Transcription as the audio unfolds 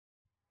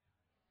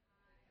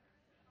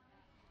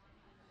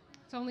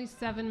It's only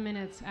 7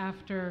 minutes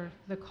after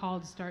the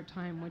called start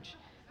time, which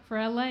for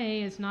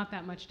LA is not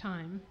that much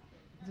time,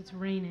 because it's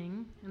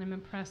raining, and I'm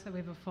impressed that we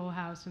have a full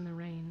house in the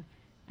rain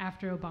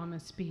after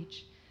Obama's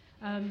speech.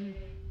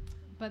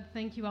 But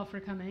thank you all for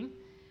coming.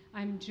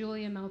 I'm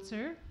Julia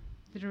Meltzer,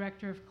 the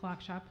director of Clock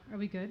Shop. Are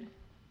we good?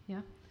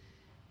 Yeah?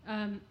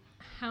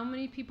 How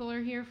many people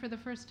are here for the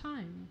first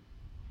time?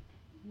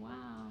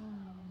 Wow.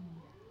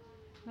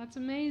 That's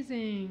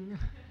amazing.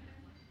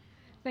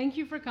 Thank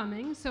you for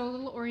coming. So a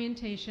little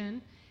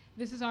orientation.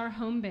 This is our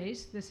home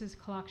base. This is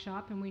Clock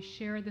Shop, and we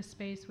share the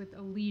space with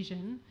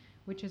Elysian,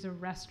 which is a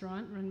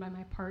restaurant run by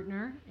my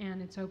partner, and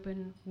it's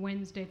open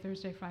Wednesday,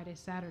 Thursday, Friday,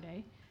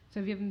 Saturday. So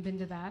if you haven't been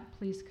to that,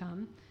 please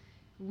come.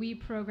 We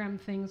program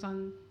things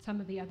on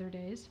some of the other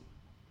days.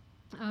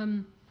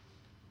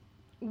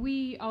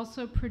 We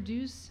also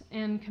produce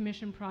and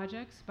commission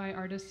projects by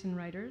artists and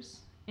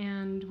writers,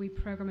 and we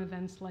program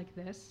events like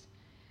this.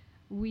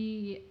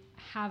 We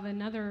have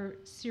another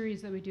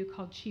series that we do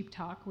called Cheap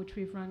Talk, which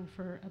we've run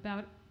for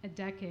about a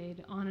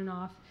decade on and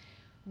off,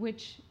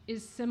 which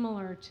is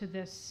similar to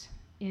this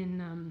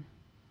in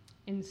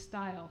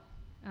style.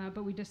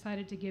 But we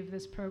decided to give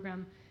this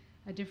program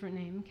a different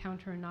name,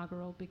 Counter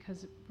Inaugural,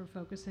 because we're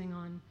focusing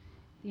on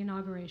the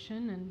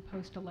inauguration and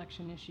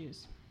post-election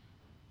issues.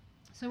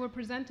 So we're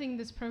presenting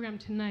this program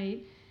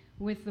tonight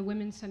with the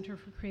Women's Center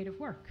for Creative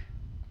Work.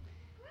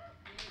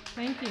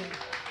 Thank you.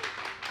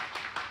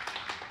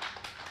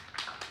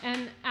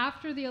 And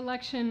after the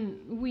election,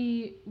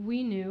 we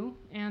knew,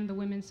 and the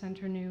Women's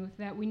Center knew,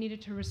 that we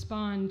needed to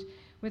respond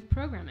with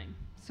programming.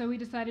 So we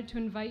decided to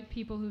invite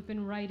people who've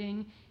been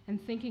writing and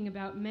thinking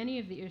about many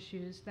of the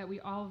issues that we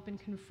all have been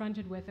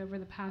confronted with over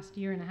the past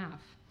year and a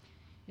half.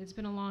 It's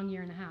been a long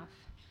year and a half.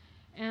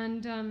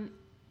 And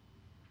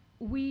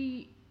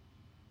we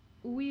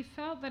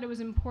felt that it was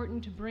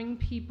important to bring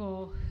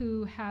people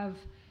who have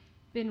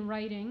been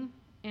writing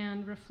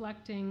and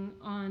reflecting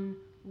on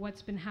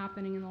what's been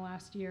happening in the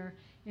last year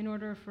in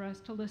order for us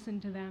to listen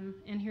to them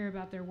and hear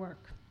about their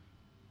work.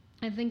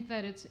 I think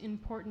that it's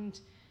important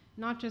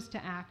not just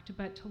to act,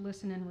 but to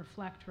listen and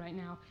reflect right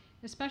now,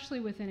 especially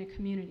within a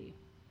community,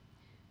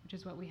 which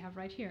is what we have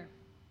right here.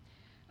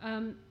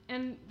 And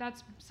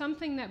that's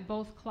something that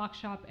both Clock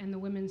Shop and the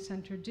Women's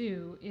Center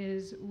do,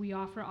 is we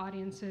offer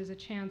audiences a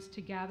chance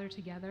to gather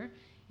together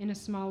in a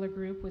smaller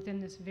group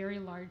within this very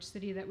large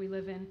city that we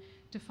live in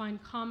to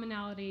find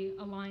commonality,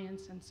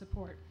 alliance, and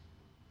support.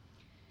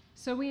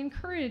 So we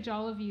encourage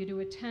all of you to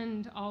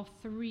attend all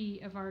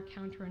 3 of our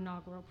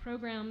counter-inaugural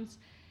programs,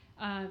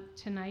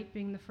 tonight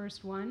being the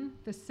first one.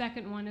 The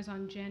second one is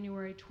on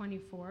January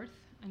 24th,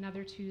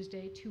 another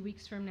Tuesday, 2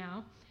 weeks from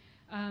now.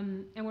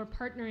 And we're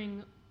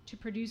partnering to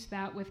produce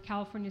that with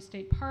California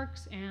State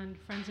Parks and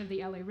Friends of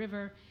the LA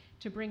River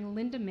to bring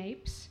Linda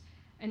Mapes,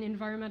 an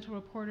environmental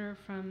reporter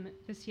from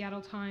the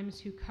Seattle Times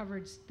who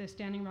covered the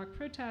Standing Rock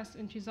protests,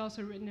 and she's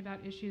also written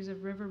about issues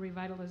of river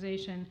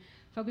revitalization,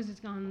 focusing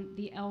on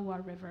the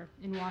Elwha River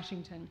in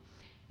Washington.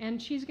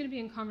 And she's going to be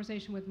in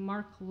conversation with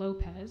Mark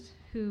Lopez,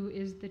 who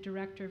is the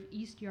director of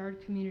East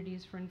Yard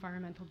Communities for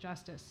Environmental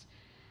Justice.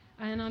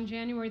 And on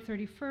January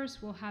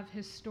 31st, we'll have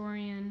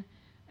historian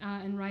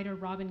and writer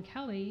Robin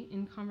Kelly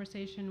in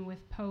conversation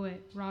with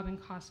poet Robin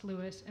Cost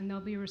Lewis, and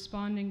they'll be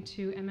responding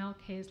to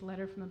MLK's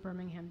letter from a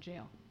Birmingham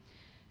jail.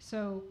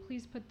 So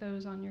please put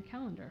those on your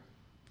calendar.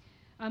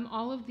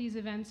 All of these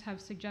events have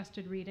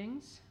suggested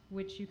readings,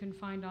 which you can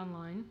find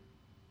online.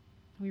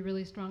 We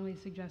really strongly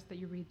suggest that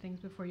you read things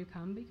before you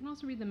come, but you can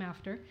also read them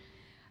after.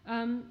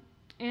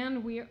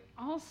 And we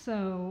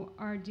also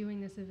are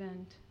doing this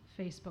event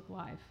Facebook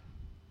Live.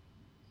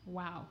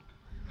 Wow.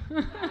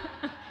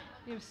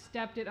 You've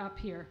stepped it up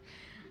here.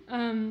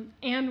 And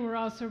we're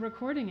also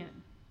recording it.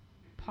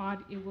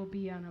 It will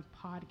be on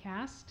a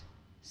podcast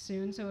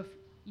soon, so if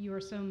you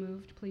are so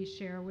moved, please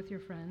share with your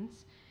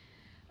friends.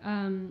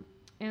 And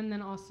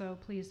then also,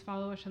 please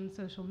follow us on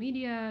social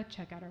media,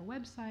 check out our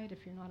website.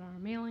 If you're not on our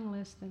mailing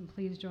list, then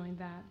please join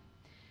that.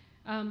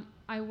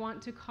 I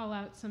want to call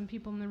out some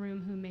people in the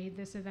room who made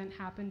this event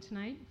happen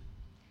tonight.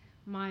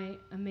 My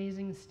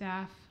amazing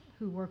staff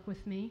who work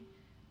with me.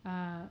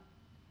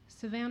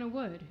 Savannah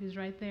Wood, who's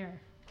right there.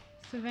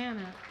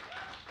 Savannah.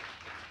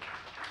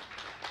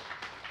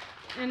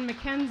 And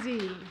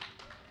Mackenzie.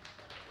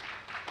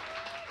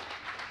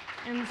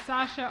 And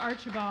Sasha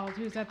Archibald,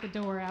 who's at the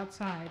door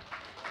outside.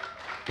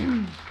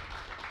 And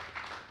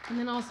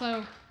then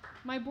also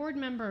my board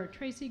member,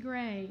 Tracy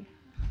Gray.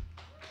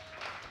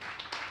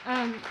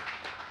 And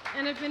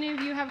if any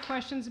of you have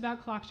questions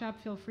about Clock Shop,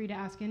 feel free to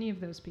ask any of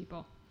those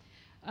people.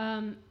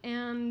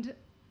 And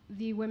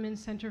the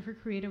Women's Center for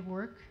Creative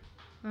Work,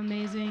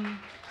 amazing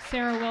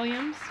Sarah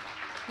Williams,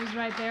 who's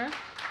right there.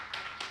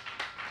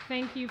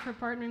 Thank you for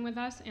partnering with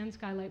us, and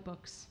Skylight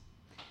Books.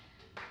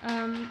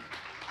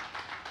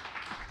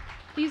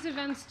 These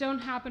events don't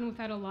happen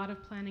without a lot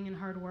of planning and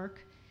hard work.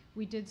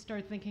 We did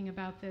start thinking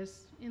about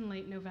this in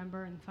late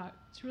November and thought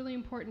it's really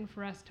important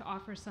for us to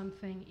offer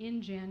something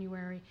in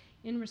January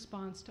in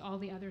response to all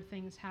the other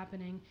things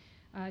happening,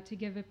 to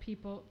give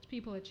people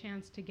a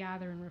chance to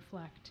gather and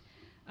reflect.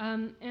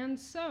 And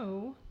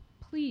so,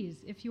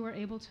 please, if you are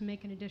able to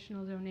make an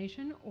additional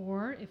donation,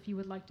 or if you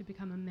would like to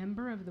become a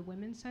member of the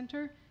Women's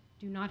Center,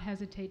 do not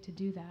hesitate to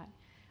do that.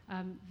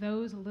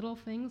 Those little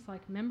things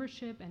like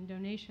membership and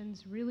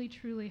donations really,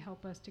 truly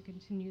help us to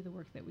continue the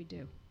work that we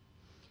do.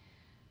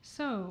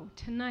 So,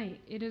 tonight,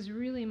 it is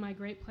really my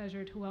great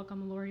pleasure to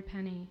welcome Laurie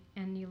Penny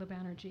and Neela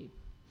Banerjee.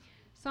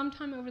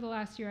 Sometime over the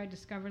last year, I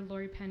discovered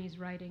Laurie Penny's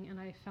writing, and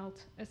I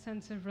felt a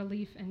sense of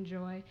relief and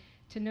joy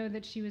to know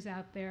that she was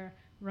out there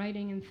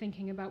writing and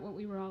thinking about what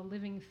we were all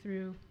living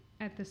through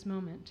at this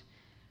moment.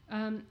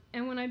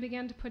 And when I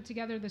began to put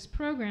together this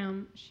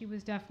program, she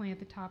was definitely at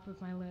the top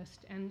of my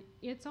list. And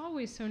it's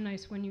always so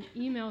nice when you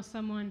email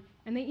someone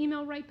and they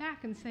email right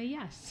back and say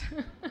yes.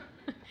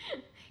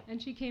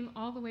 And she came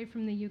all the way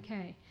from the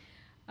UK.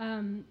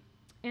 And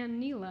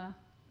Neela,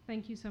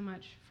 thank you so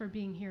much for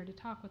being here to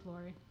talk with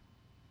Laurie.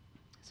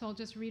 So I'll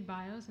just read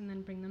bios and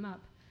then bring them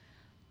up.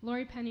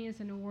 Laurie Penny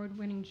is an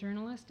award-winning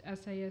journalist,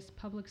 essayist,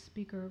 public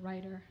speaker,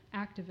 writer,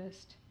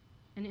 activist,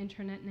 an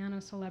internet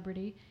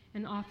nano-celebrity,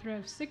 and author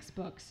of 6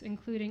 books,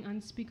 including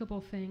Unspeakable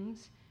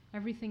Things,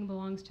 Everything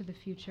Belongs to the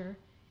Future,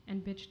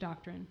 and Bitch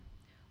Doctrine.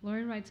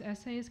 Laurie writes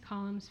essays,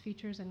 columns,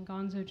 features, and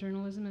gonzo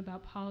journalism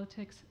about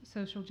politics,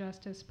 social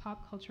justice,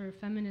 pop culture,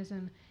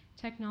 feminism,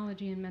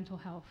 technology, and mental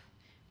health.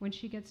 When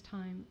she gets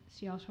time,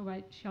 she also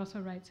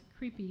writes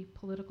creepy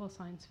political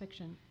science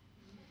fiction.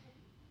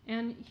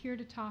 And here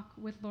to talk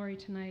with Laurie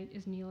tonight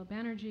is Neela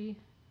Banerjee.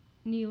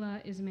 Neela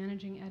is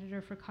managing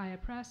editor for Kaya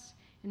Press,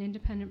 an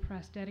independent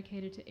press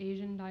dedicated to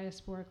Asian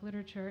diasporic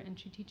literature, and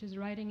she teaches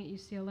writing at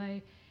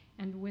UCLA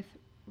and with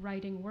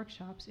writing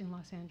workshops in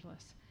Los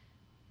Angeles.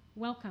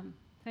 Welcome.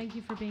 Thank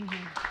you for being here.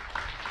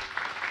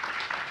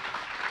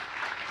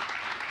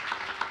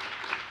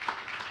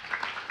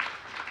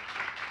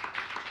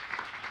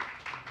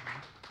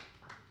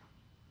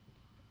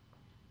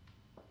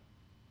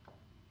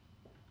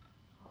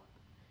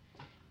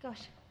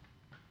 Gosh.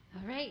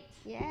 All right.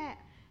 Yeah.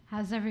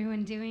 How's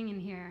everyone doing in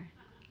here?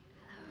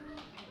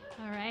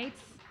 All right.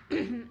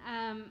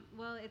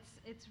 Well,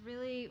 it's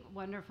really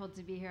wonderful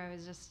to be here. I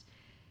was just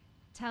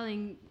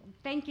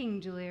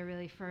thanking Julia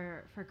really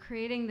for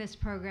creating this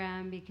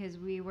program, because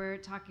we were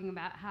talking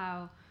about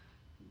how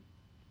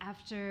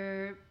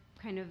after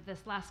kind of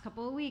this last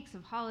couple of weeks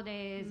of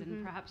holidays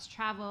and perhaps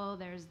travel,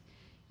 there's,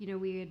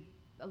 we had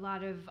a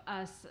lot of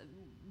us,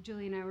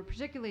 Julia and I were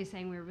particularly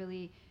saying we were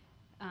really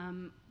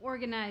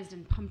organized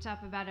and pumped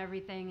up about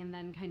everything, and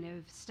then kind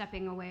of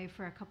stepping away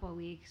for a couple of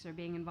weeks or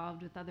being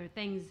involved with other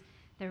things.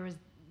 There was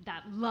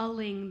that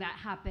lulling that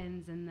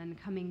happens, and then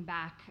coming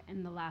back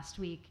in the last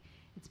week.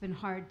 It's been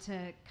hard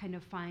to kind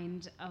of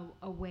find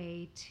a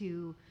way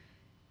to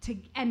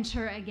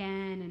enter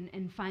again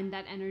and find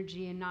that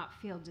energy and not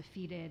feel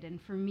defeated.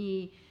 And for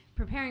me,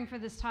 preparing for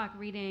this talk,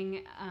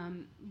 reading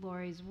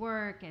Laurie's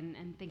work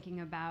and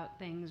thinking about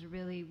things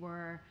really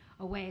were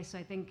a way. So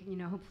I think,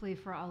 hopefully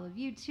for all of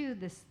you too,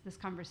 this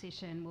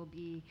conversation will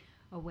be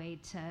a way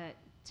to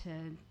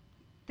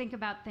think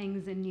about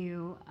things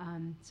anew.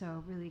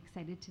 So really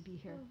excited to be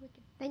here. Oh,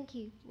 wicked. Thank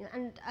you.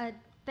 And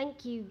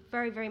thank you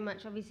very, very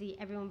much, obviously,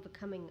 everyone, for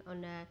coming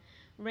on a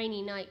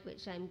rainy night,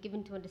 which I'm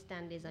given to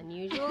understand is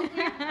unusual.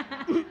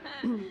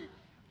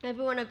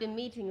 Everyone I've been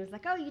meeting was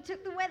like, oh, you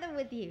took the weather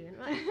with you. And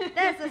like,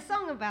 there's a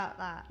song about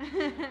that.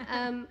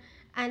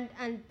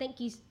 And thank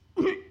you.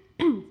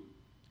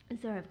 I'm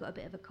sorry, I've got a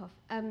bit of a cough.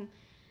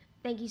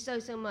 Thank you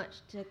so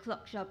much to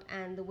Clock Shop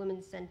and the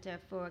Women's Center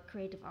for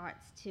Creative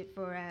Arts,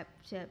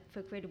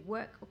 for creative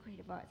work, or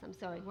creative arts, I'm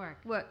sorry.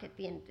 Work at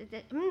the end.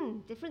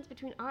 Difference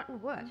between art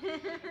and work.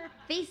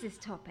 Thesis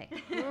topic.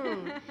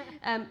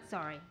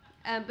 Sorry.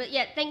 But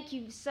yeah, thank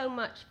you so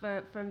much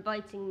for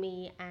inviting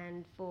me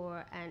and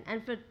for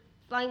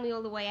flying me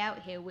all the way out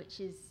here, which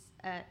is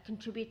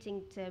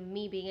contributing to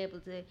me being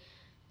able to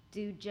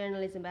do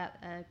journalism about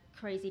a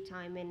crazy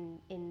time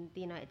in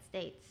the United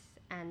States.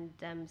 And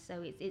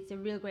so it's a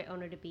real great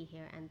honor to be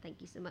here, and thank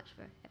you so much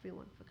for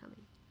everyone for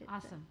coming.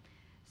 Awesome.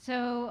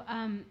 So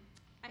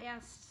I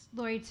asked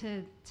Laurie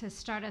to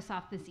start us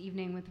off this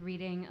evening with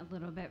reading a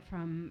little bit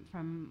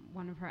from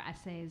one of her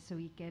essays so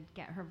we could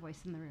get her voice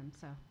in the room.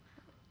 So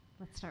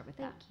let's start with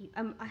that. Thank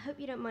you. I hope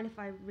you don't mind if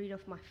I read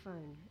off my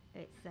phone.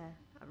 It's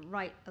I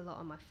write a lot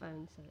on my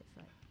phone, so it's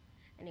like...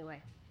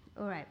 Anyway,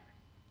 all right.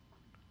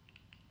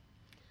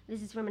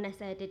 This is from an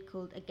essay I did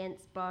called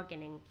Against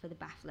Bargaining for the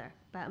Baffler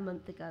about a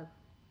month ago.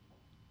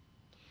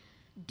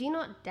 Do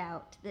not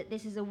doubt that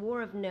this is a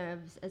war of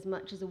nerves as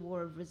much as a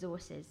war of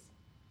resources.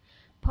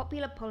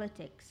 Popular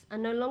politics are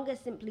no longer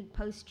simply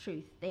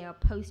post-truth, they are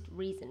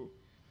post-reason.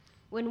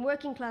 When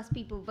working class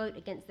people vote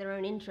against their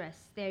own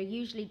interests, they are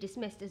usually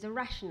dismissed as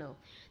irrational.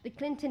 The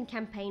Clinton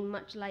campaign,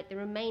 much like the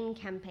Remain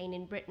campaign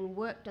in Britain,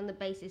 worked on the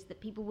basis that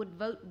people would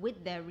vote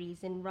with their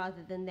reason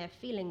rather than their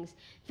feelings,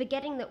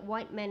 forgetting that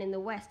white men in the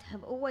West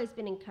have always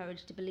been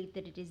encouraged to believe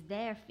that it is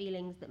their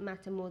feelings that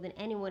matter more than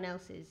anyone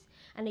else's,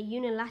 and a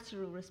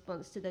unilateral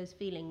response to those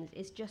feelings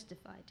is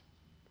justified.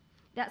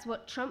 That's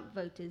what Trump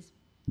voters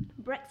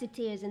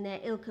Brexiteers and their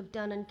ilk have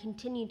done and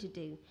continue to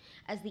do,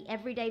 as the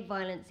everyday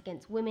violence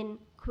against women,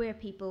 queer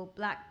people,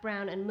 black,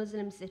 brown, and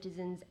Muslim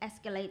citizens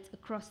escalates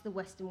across the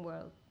Western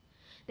world.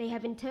 They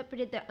have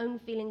interpreted their own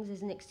feelings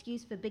as an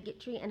excuse for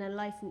bigotry and a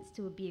license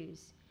to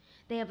abuse.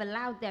 They have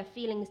allowed their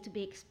feelings to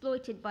be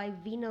exploited by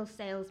venal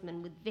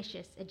salesmen with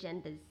vicious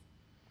agendas.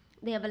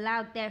 They have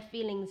allowed their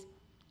feelings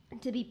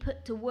to be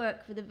put to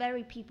work for the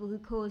very people who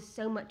cause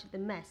so much of the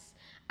mess,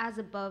 as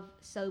above,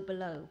 so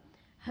below.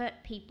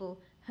 Hurt people.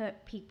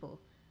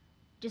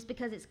 Just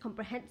because it's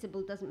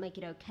comprehensible doesn't make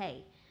it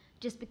okay.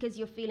 Just because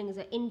your feelings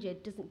are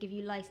injured doesn't give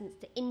you license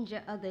to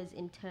injure others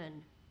in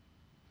turn.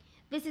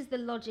 This is the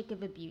logic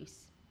of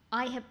abuse.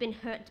 I have been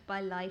hurt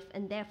by life,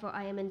 and therefore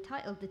I am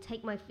entitled to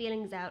take my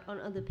feelings out on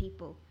other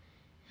people.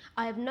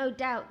 I have no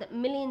doubt that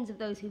millions of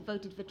those who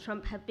voted for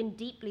Trump have been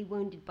deeply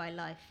wounded by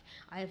life.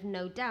 I have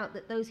no doubt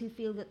that those who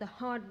feel that the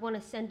hard-won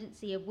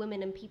ascendancy of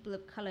women and people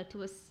of colour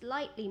to a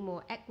slightly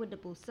more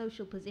equitable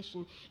social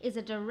position is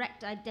a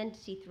direct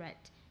identity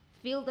threat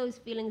feel those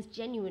feelings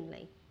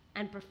genuinely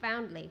and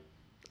profoundly,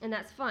 and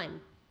that's fine.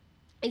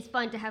 It's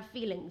fine to have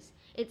feelings.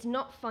 It's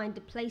not fine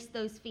to place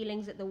those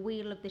feelings at the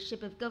wheel of the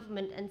ship of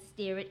government and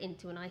steer it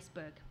into an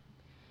iceberg.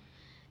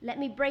 Let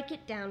me break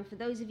it down for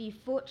those of you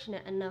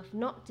fortunate enough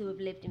not to have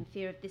lived in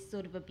fear of this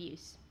sort of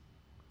abuse.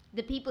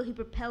 The people who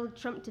propelled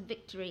Trump to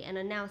victory and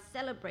are now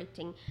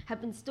celebrating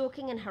have been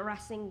stalking and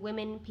harassing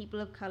women, people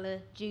of colour,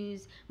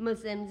 Jews,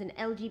 Muslims, and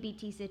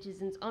LGBT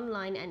citizens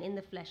online and in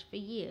the flesh for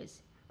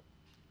years.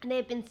 And they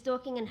have been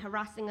stalking and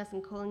harassing us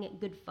and calling it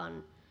good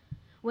fun.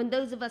 When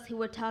those of us who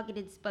were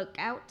targeted spoke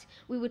out,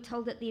 we were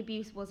told that the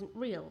abuse wasn't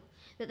real,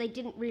 that they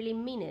didn't really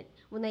mean it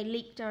when they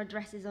leaked our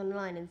addresses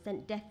online and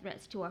sent death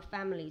threats to our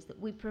families, that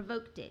we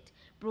provoked it,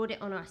 brought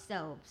it on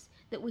ourselves,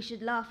 that we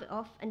should laugh it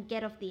off and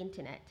get off the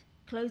internet.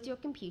 Close your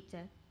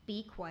computer,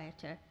 be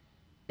quieter,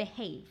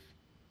 behave.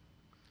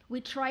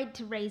 We tried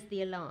to raise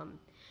the alarm.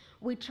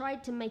 We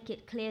tried to make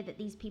it clear that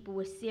these people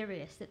were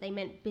serious, that they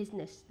meant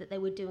business, that they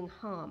were doing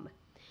harm.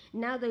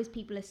 Now those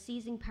people are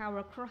seizing power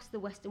across the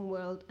Western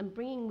world and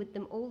bringing with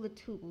them all the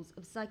tools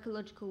of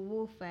psychological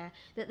warfare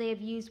that they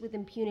have used with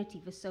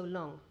impunity for so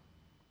long.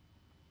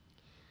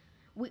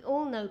 We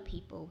all know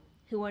people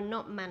who are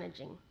not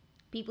managing,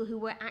 people who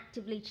we're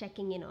actively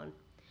checking in on.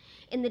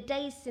 In the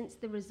days since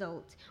the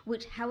result,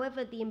 which,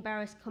 however the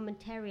embarrassed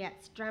commentariat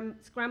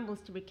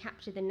scrambles to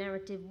recapture the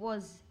narrative,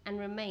 was and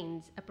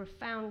remains a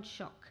profound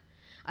shock,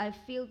 I have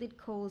fielded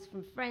calls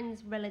from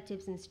friends,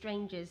 relatives, and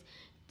strangers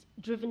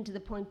driven to the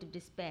point of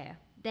despair.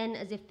 Then,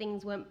 as if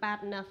things weren't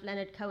bad enough,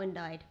 Leonard Cohen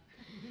died.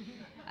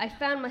 I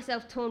found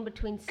myself torn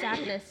between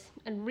sadness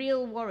and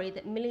real worry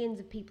that millions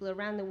of people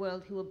around the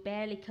world who were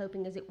barely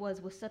coping as it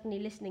was were suddenly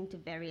listening to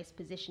various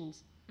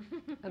positions.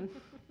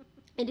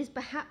 It is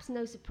perhaps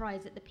no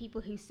surprise that the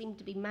people who seem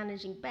to be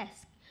managing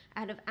best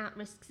out of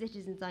at-risk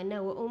citizens I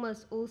know are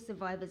almost all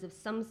survivors of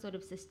some sort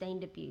of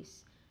sustained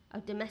abuse,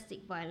 of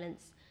domestic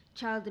violence,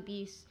 child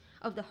abuse,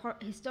 of the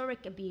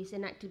historic abuse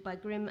enacted by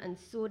grim and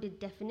sordid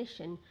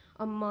definition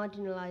on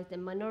marginalised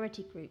and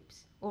minority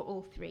groups, or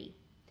all three.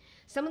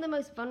 Some of the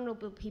most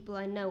vulnerable people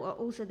I know are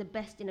also the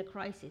best in a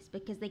crisis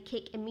because they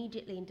kick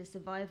immediately into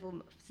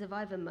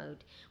survivor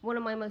mode. One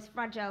of my most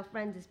fragile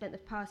friends has spent the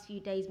past few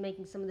days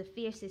making some of the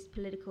fiercest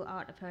political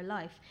art of her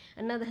life.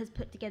 Another has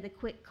put together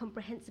quick,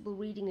 comprehensible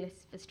reading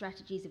lists for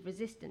strategies of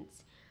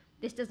resistance.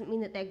 This doesn't mean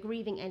that they're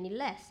grieving any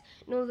less,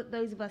 nor that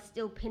those of us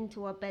still pinned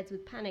to our beds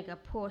with panic are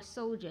poor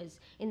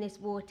soldiers in this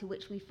war to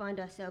which we find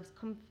ourselves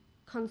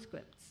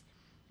conscripts.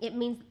 It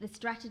means that the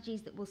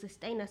strategies that will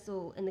sustain us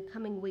all in the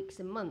coming weeks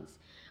and months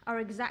are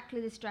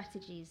exactly the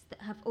strategies that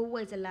have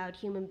always allowed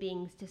human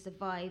beings to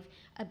survive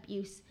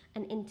abuse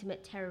and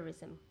intimate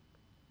terrorism.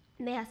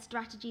 They are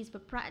strategies for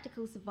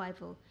practical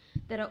survival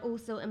that are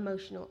also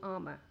emotional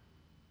armor.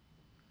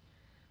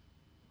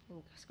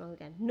 Scroll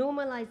again.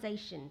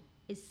 Normalization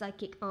is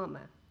psychic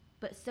armor,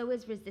 but so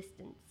is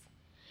resistance.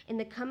 In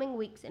the coming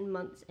weeks and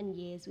months and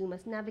years, we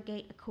must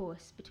navigate a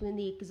course between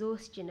the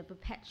exhaustion of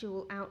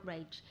perpetual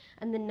outrage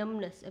and the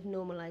numbness of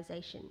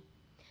normalization.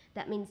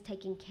 That means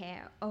taking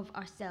care of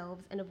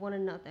ourselves and of one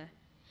another.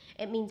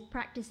 It means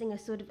practicing a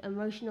sort of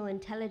emotional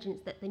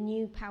intelligence that the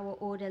new power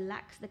order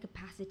lacks the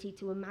capacity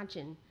to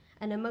imagine,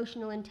 an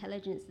emotional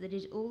intelligence that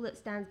is all that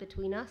stands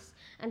between us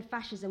and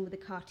fascism with a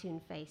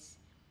cartoon face.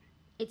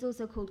 It's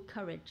also called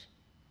courage.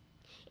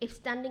 If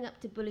standing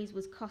up to bullies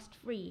was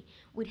cost-free,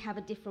 we'd have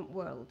a different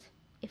world.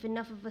 If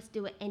enough of us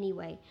do it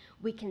anyway,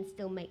 we can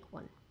still make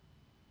one.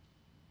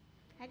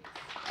 Thanks.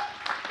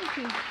 Thank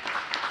you.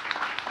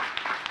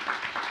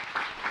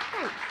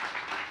 Thanks.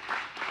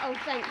 Oh,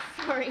 thanks.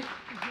 Sorry.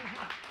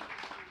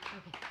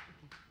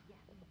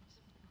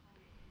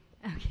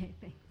 Okay,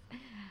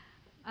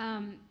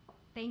 thanks.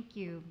 Thank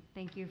you.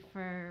 Thank you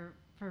for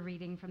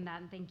reading from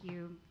that, and thank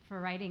you for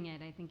writing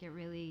it. I think it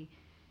really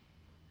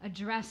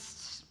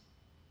addressed,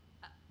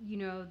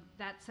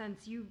 that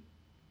sense. You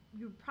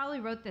probably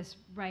wrote this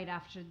right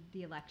after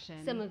the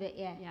election. Some of it,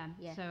 yeah.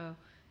 Yeah. So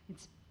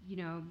it's,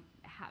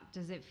 how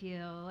does it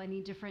feel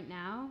any different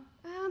now?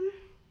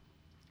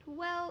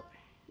 Well,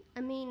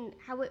 I mean,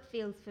 how it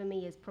feels for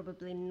me is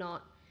probably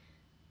not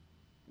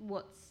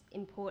what's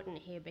important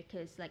here,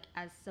 because like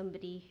as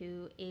somebody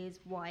who is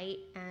white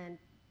and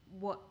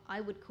what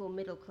I would call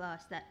middle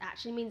class, that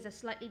actually means a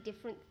slightly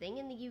different thing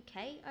in the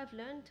UK, I've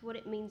learned, to what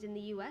it means in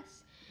the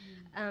US.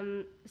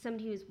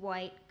 Somebody who's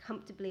white,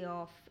 comfortably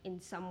off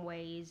in some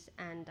ways,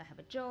 and I have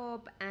a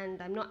job,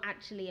 and I'm not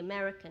actually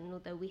American,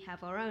 although we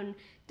have our own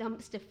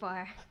dumpster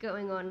fire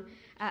going on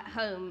at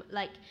home.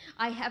 Like,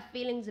 I have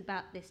feelings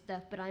about this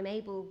stuff, but I'm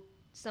able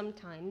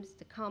sometimes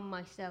to calm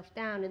myself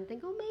down and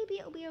think, oh, maybe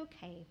it'll be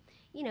okay.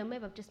 You know,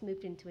 maybe I've just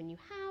moved into a new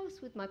house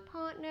with my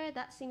partner,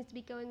 that seems to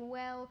be going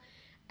well.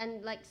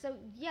 And like, so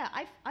yeah,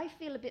 I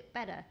feel a bit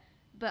better,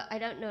 but I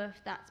don't know if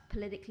that's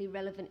politically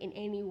relevant in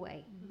any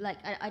way. Like,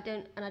 I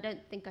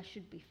don't think I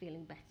should be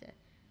feeling better.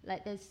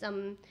 Like, there's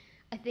some,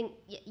 I think,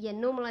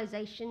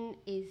 normalization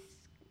is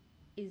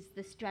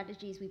the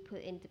strategies we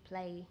put into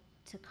play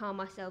to calm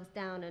ourselves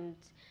down and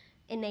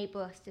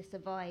enable us to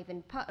survive.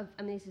 And part of,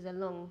 I mean, this is a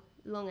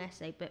long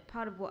essay, but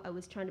part of what I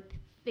was trying to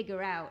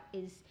figure out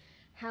is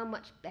how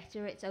much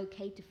better it's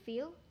okay to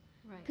feel.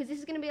 Because this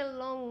is going to be a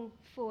long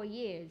 4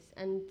 years,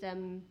 and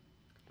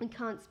we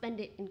can't spend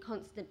it in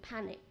constant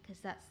panic,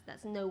 because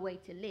that's no way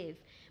to live.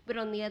 But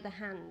on the other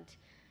hand,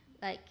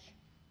 like,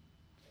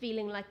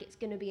 feeling like it's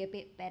going to be a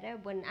bit better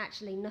when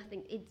actually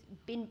nothing. It's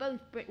been both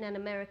Britain and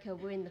America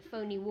were in the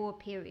phony war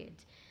period.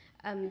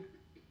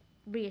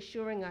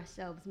 Reassuring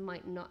ourselves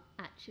might not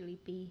actually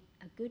be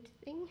a good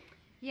thing.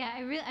 Yeah,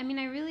 I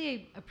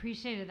really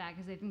appreciated that,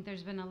 because I think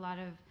there's been a lot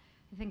of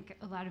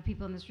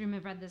people in this room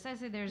have read this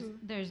essay.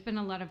 There's been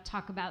a lot of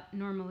talk about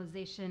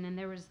normalization, and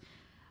there was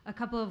a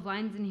couple of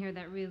lines in here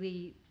that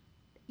really,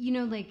 you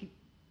know, like,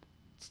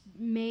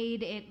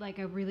 made it like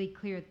a really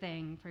clear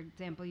thing. For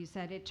example, you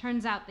said, it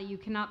turns out that you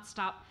cannot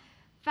stop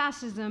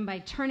fascism by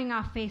turning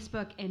off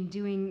Facebook and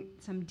doing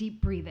some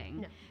deep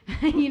breathing.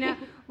 No. You know,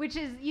 which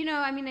is, you know,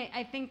 I mean,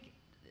 I think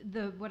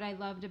what I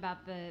loved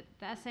about the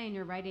essay and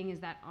your writing is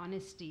that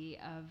honesty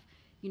of,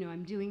 you know,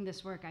 I'm doing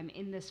this work, I'm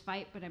in this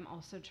fight, but I'm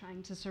also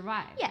trying to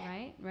survive,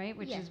 right?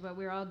 Which is what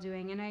we're all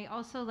doing. And I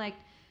also liked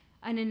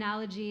an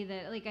analogy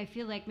that, like, I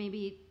feel like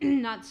maybe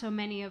not so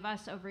many of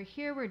us over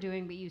here were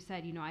doing, but you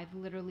said, you know, I've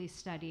literally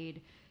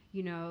studied,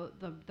 you know,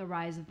 the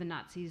rise of the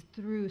Nazis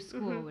through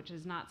school, which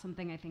is not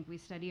something I think we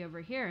study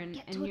over here. And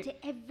get taught it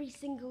every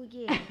single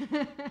year,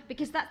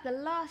 because that's the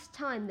last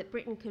time that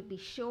Britain could be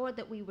sure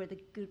that we were the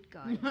good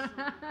guys.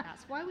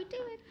 That's why we do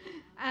it.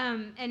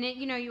 And it,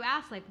 you know, you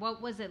asked, like,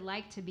 what was it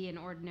like to be an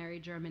ordinary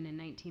German in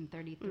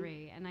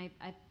 1933? And I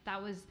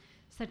that was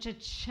such a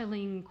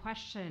chilling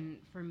question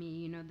for me.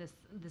 You know,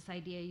 this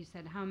idea, you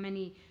said, how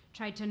many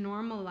tried to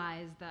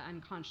normalize the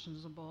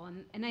unconscionable,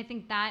 and I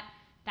think that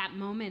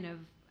moment of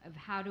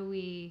how do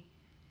we,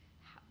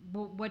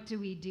 what do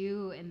we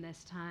do in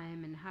this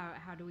time, and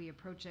how do we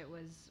approach it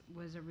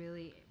was a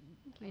really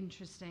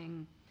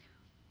interesting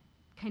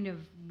kind of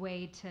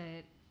way to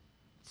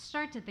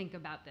start to think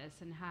about this,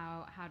 and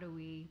how do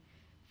we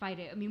fight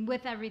it. I mean,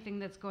 with everything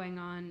that's going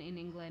on in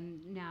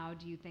England now,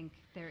 do you think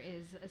there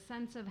is a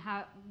sense of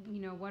how, you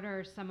know, what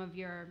are some of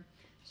your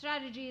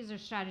strategies or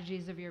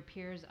strategies of your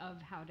peers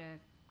of how to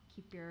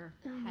keep your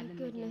head in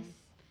the game?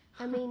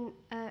 I mean,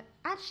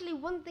 actually,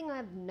 one thing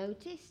I've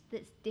noticed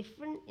that's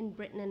different in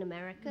Britain and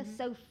America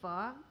so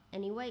far,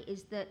 anyway,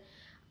 is that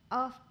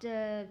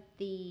after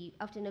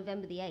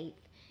November the 8th,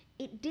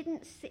 it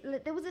didn't.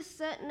 There was a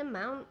certain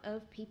amount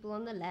of people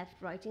on the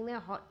left writing their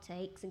hot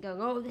takes and going,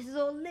 "Oh, this is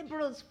all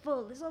liberals'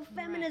 fault. This is all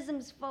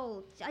feminism's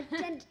fault.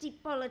 Identity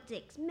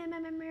politics." Meh, meh,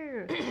 meh,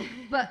 meh.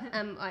 But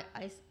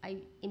I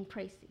in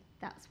Tracy,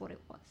 that's what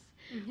it was.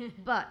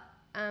 But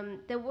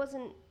there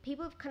wasn't.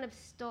 People have kind of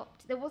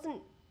stopped. There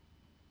wasn't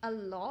a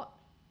lot,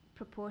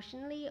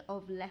 proportionally,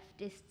 of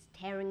leftists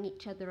tearing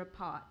each other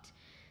apart.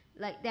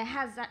 Like, there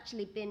has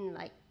actually been,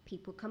 like,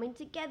 people coming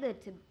together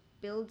to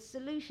build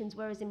solutions,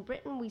 whereas in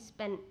Britain we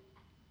spent,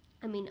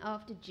 I mean,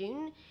 after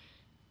June,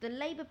 the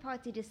Labour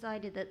Party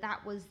decided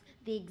that was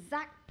the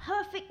exact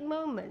perfect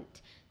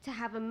moment to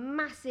have a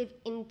massive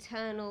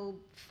internal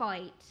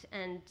fight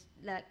and,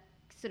 like,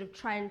 sort of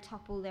try and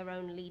topple their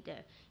own leader.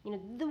 You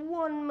know, the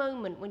one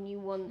moment when you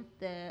want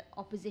the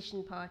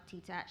opposition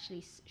party to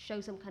actually show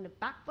some kind of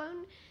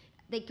backbone,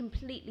 they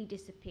completely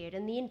disappeared,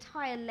 and the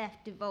entire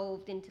left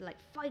devolved into, like,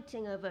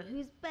 fighting over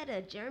who's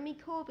better, Jeremy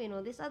Corbyn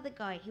or this other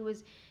guy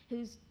who's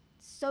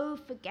so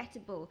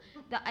forgettable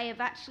that I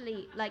have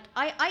actually, like,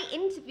 I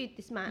interviewed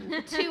this man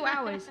for 2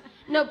 hours.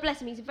 No,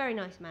 bless him, he's a very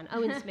nice man,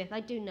 Owen Smith.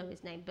 I do know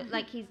his name, but,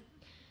 like,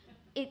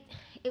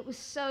 it was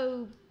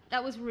so.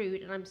 That was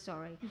rude, and I'm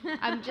sorry.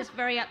 I'm just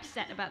very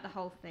upset about the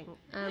whole thing.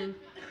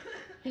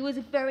 He was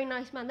a very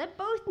nice man. They're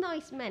both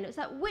nice men. It was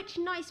like, which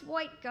nice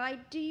white guy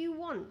do you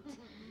want?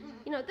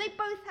 You know, they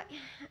both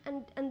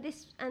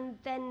and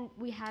then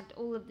we had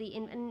all of the,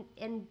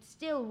 and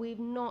still we've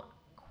not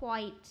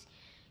quite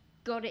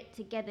got it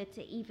together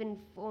to even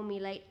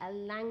formulate a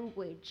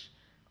language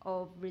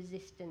of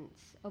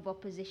resistance, of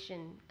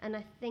opposition. And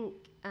I think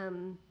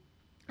I'm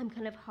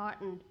kind of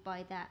heartened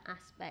by that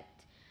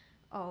aspect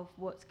of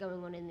what's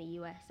going on in the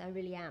US. I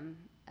really am.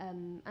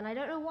 And I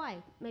don't know why.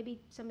 Maybe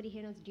somebody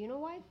here knows. Do you know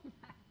why?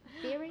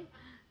 Theory?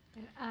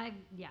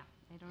 Yeah,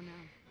 I don't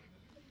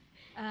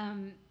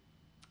know.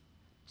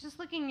 Just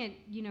looking at,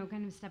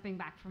 kind of stepping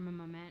back from a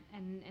moment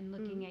and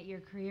looking at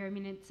your career. I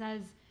mean, it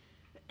says,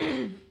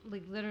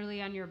 like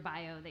literally on your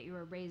bio that you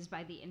were raised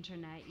by the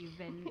internet. You've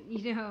been,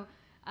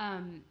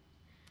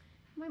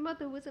 My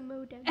mother was a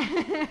modem.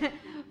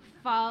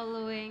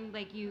 following,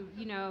 like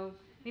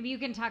maybe you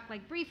can talk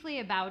like briefly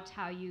about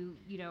how you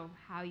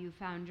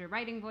found your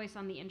writing voice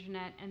on the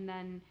internet, and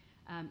then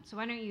so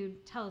why don't you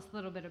tell us a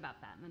little bit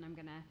about that, and then I'm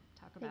gonna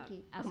talk about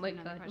asking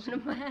another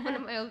question. One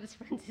of my oldest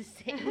friends is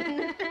sitting in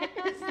the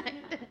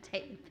don't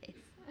take the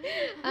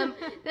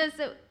piss.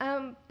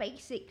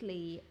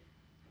 Basically,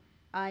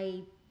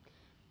 I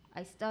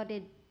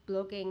started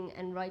blogging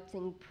and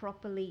writing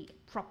properly,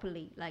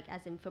 like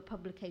as in for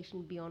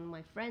publication beyond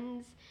my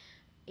friends,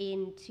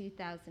 in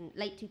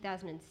late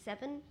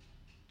 2007,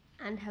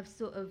 and have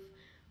sort of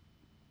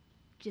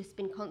just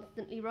been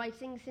constantly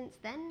writing since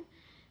then.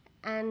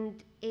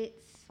 And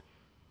it's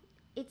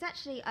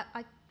actually,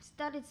 I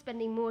started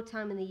spending more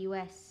time in the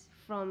US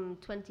from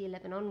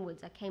 2011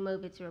 onwards. I came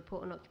over to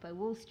report on Occupy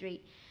Wall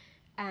Street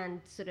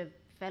and sort of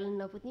fell in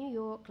love with New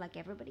York, like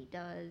everybody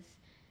does,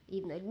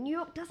 even though New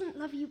York doesn't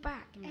love you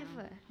back,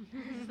 ever.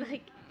 It's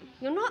like,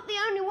 you're not the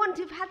only one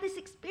to have had this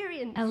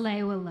experience. LA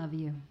will love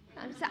you.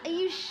 Are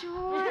you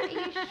sure?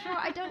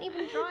 I don't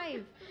even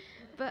drive.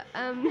 But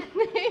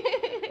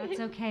That's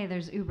okay,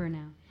 there's Uber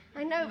now.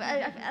 I know,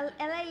 but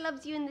LA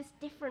loves you in this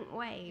different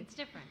way. It's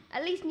different.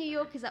 At least New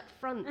York is up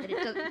front that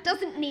it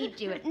doesn't need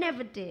you. It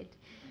never did.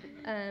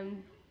 I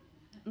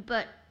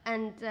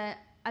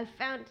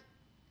found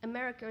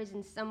America is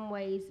in some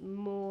ways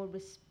more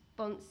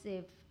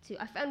responsive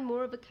to. I found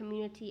more of a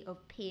community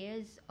of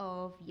peers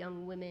of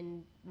young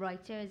women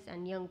writers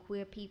and young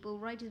queer people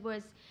writers,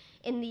 whereas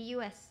in the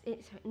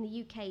in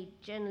the UK,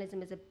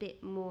 journalism is a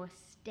bit more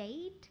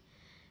staid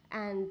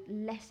and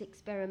less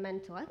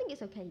experimental. I think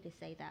it's okay to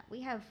say that.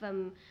 We have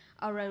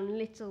our own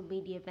little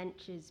media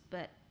ventures,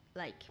 but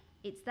like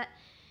it's that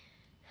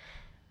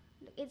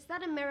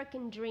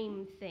American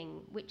dream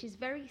thing, which is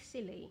very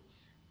silly,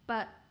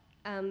 but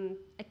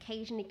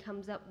occasionally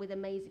comes up with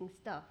amazing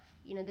stuff.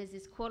 There's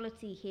this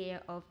quality here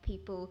of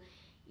people,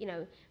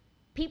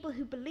 people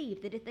who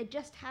believe that if they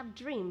just have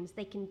dreams,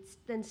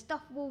 then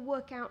stuff will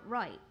work out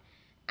right.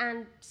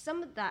 And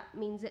some of that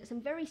means that some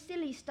very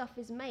silly stuff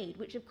is made,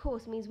 which of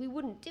course means we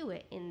wouldn't do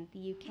it in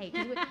the UK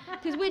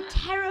because we're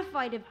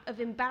terrified of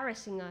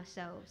embarrassing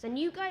ourselves, and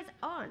you guys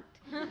aren't,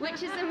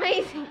 which is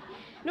amazing.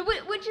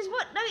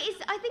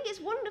 I think it's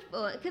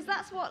wonderful, because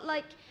that's what,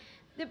 like,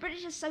 the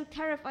British are so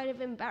terrified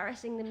of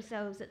embarrassing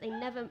themselves that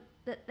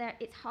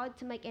it's hard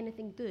to make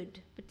anything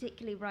good,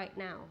 particularly right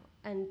now,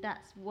 and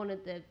that's one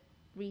of the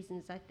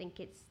reasons I think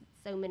it's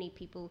so many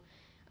people.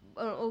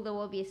 Although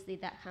obviously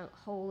that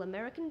whole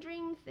American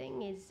dream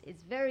thing is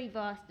very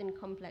vast and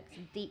complex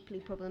and deeply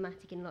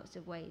problematic in lots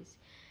of ways.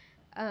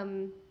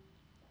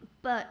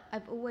 But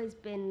I've always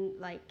been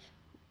like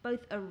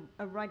both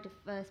a writer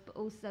first, but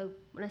also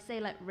when I say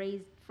like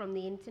raised from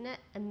the internet,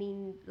 I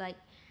mean like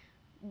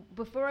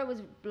before I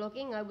was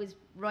blogging, I was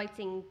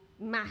writing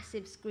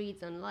massive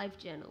screeds on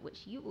LiveJournal,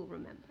 which you will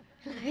remember.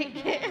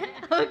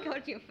 Oh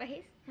God, your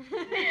face.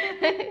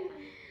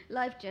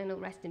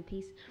 LiveJournal, rest in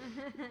peace.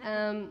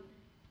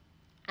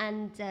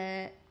 And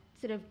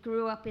sort of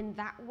grew up in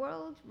that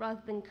world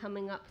rather than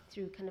coming up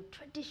through kind of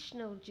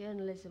traditional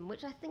journalism,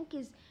 which I think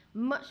is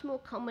much more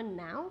common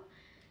now.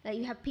 That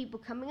you have people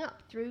coming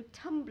up through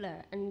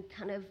Tumblr and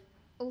kind of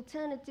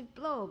alternative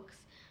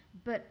blogs,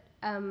 but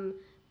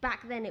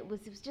back then it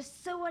was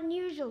just so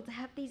unusual to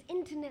have these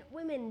internet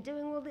women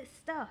doing all this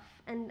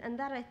stuff, and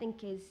that I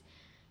think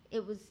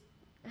it was.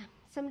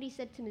 Somebody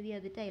said to me the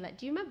other day, like,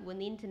 do you remember when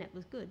the internet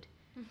was good?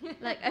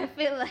 Like, I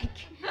feel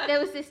like there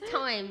was this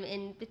time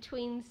in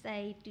between,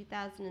 say,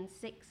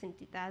 2006 and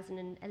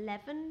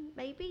 2011,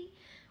 maybe,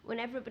 when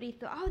everybody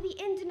thought, oh, the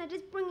internet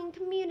is bringing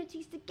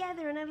communities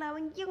together and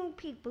allowing young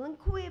people and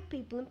queer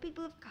people and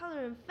people of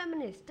colour and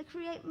feminists to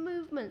create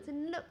movements.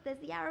 And look, there's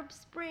the Arab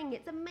Spring.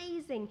 It's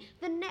amazing.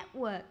 The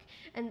network.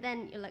 And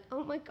then you're like,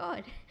 oh, my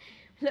God,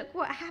 look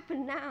what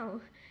happened now.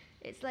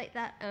 It's like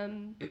that,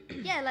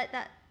 like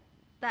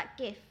that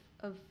GIF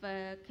of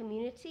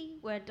Community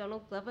where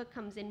Donald Glover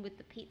comes in with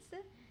the pizza.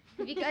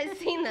 Have you guys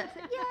seen that?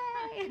 It's like,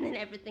 yay! And then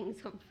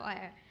everything's on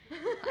fire.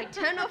 I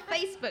turn off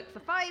Facebook for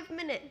 5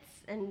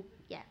 minutes, and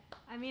yeah.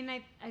 I mean,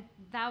 I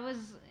that was,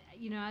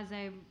 as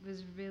I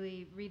was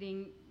really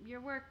reading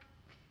your work,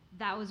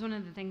 that was one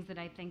of the things that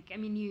I think, I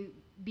mean, you,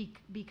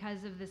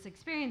 because of this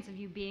experience of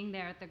you being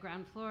there at the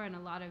ground floor, and a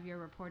lot of your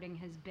reporting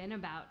has been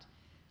about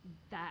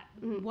that,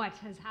 what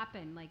has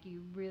happened. Like,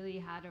 you really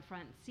had a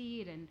front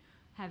seat and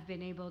have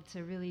been able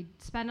to really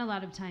spend a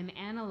lot of time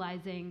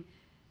analyzing,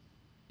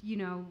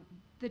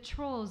 the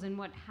trolls and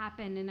what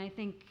happened. And I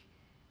think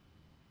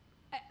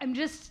I'm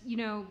just,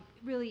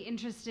 really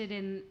interested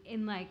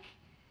in like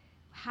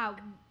how,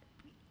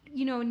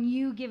 and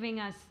you giving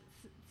us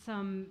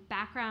some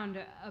background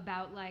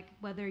about like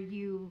whether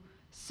you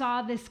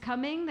saw this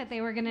coming, that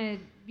they were going to,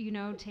 you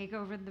know, take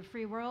over the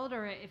free world,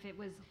 or if it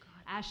was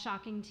as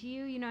shocking to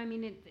you. You know, I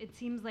mean, it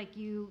seems like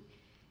you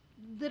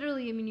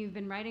literally, I mean, you've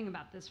been writing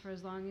about this for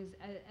as long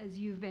as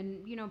you've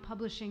been, you know,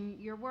 publishing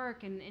your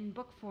work in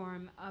book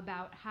form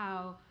about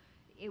how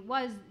it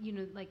was, you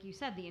know, like you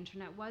said, the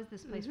internet was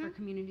this place for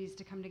communities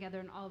to come together,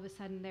 and all of a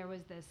sudden there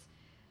was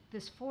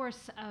this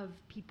force of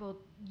people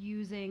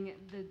using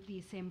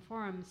these same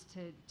forums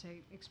to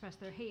express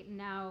their hate. And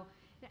now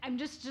I'm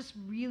just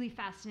really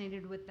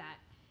fascinated with that,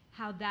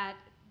 how that,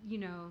 you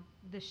know,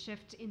 the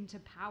shift into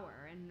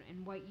power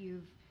and what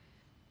you've,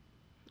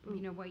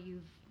 you know, what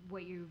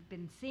you've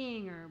been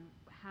seeing, or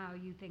how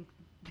you think,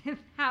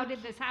 how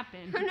did this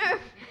happen? Oh,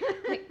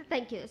 no.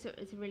 Thank you.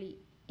 It's a really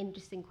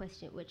interesting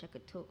question, which I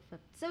could talk for.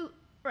 So,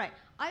 right,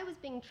 I was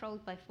being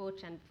trolled by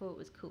 4chan before it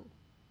was cool.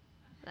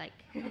 Like,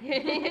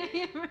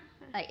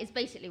 like it's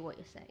basically what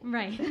you're saying.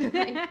 Right.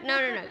 Like,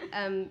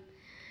 no.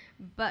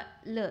 But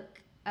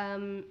look,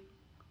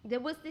 there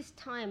was this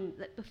time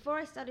that before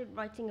I started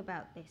writing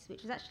about this,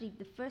 which was actually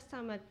the first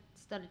time I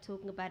started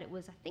talking about it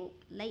was, I think,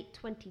 late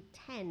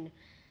 2010,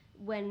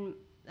 when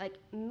like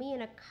me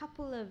and a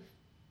couple of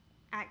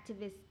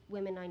activist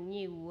women I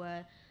knew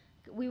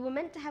we were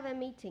meant to have a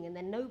meeting, and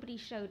then nobody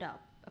showed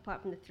up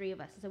apart from the three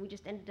of us. So we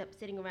just ended up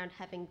sitting around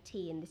having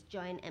tea in this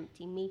giant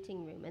empty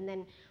meeting room. And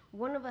then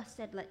one of us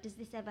said, like, does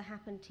this ever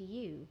happen to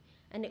you?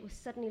 And it was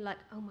suddenly like,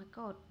 oh my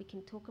God, we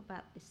can talk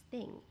about this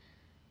thing.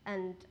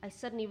 And I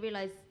suddenly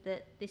realized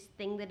that this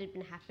thing that had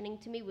been happening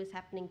to me was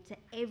happening to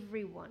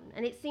everyone.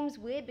 And it seems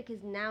weird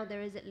because now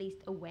there is at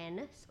least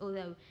awareness,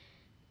 although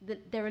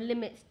there are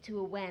limits to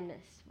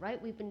awareness,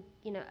 right? We've been,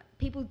 you know,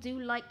 people do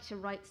like to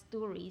write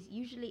stories,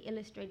 usually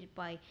illustrated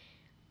by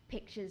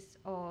pictures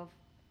of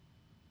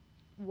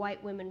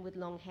white women with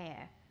long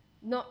hair.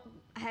 Not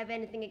have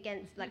anything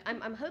against, like,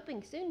 I'm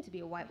hoping soon to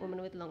be a white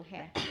woman with long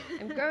hair.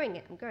 I'm growing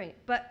it.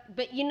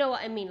 But you know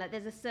what I mean, like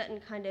there's a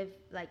certain kind of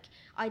like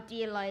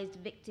idealized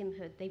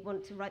victimhood. They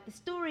want to write the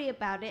story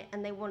about it,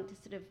 and they want to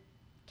sort of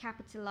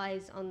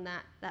capitalize on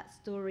that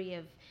story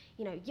of,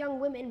 you know, young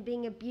women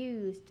being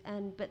abused,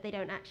 but they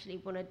don't actually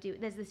want to do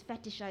it. There's this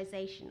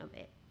fetishization of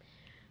it.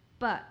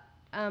 But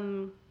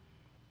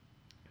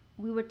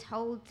we were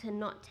told to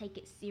not take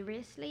it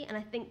seriously, and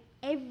I think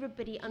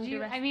everybody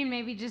I mean,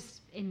 maybe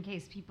just in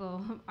case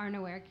people aren't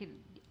aware, could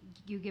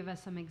you give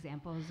us some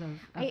examples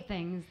of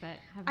things that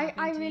have happened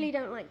I to really you?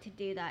 don't like to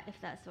do that,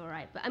 if that's all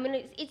right. But I mean,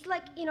 it's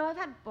like, you know, I've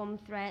had bomb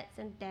threats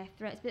and death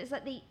threats, but it's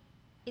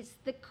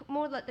like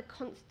more like the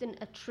constant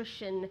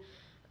attrition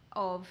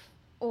of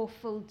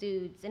awful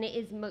dudes, and it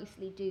is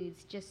mostly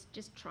dudes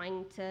just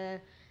trying to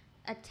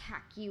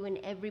attack you in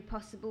every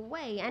possible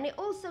way. And it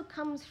also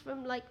comes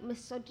from like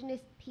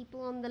misogynist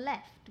people on the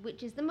left,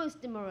 which is the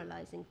most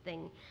demoralizing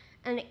thing.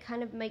 And it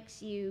kind of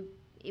makes you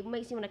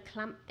want to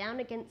clamp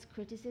down against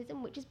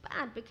criticism, which is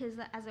bad, because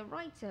as a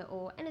writer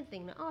or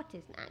anything, an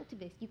artist, an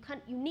activist,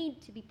 you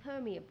need to be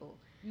permeable.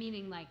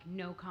 Meaning like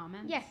no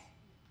comments? Yes.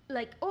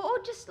 Like, or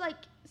just like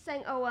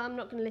saying, oh, well, I'm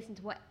not going to listen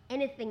to what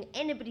anything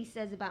anybody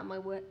says about my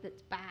work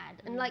that's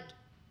bad. And like,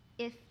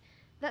 if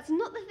that's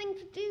not the thing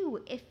to do,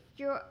 if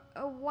you're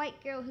a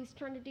white girl who's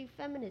trying to do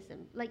feminism,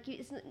 like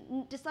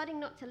deciding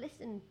not to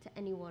listen to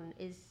anyone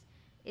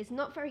is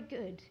not very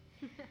good.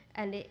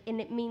 and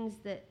it means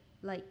that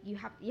like you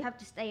have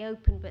to stay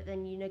open, but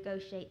then you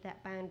negotiate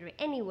that boundary.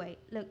 Anyway,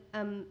 look,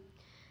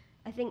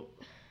 I think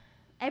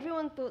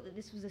everyone thought that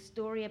this was a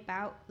story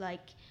about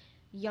like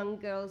young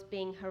girls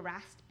being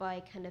harassed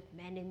by kind of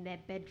men in their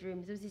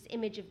bedrooms. There was this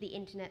image of the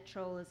internet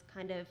troll as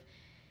kind of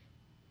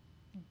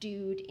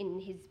dude in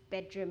his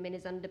bedroom in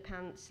his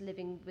underpants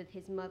living with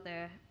his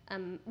mother,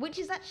 which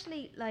is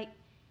actually like,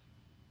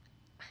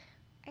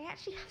 I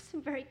actually have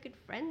some very good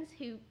friends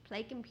who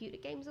play computer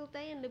games all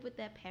day and live with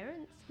their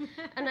parents.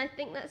 And I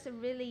think that's a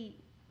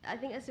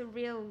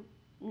real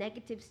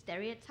negative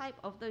stereotype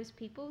of those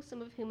people,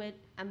 some of whom are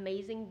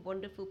amazing,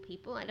 wonderful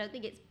people. I don't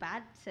think it's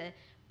bad to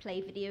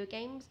play video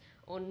games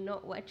or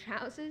not wear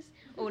trousers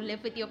or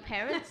live with your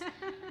parents.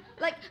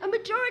 Like, a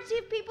majority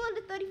of people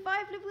under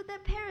 35 live with their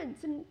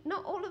parents, and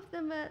not all of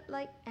them are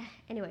like,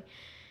 anyway.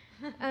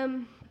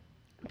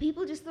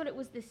 People just thought it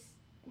was this,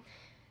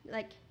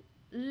 like,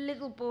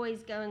 little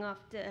boys going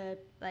after,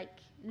 like,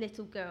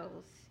 little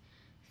girls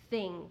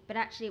thing, but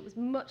actually it was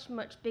much,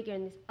 much bigger,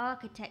 and this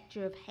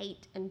architecture of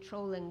hate and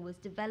trolling was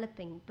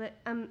developing. But,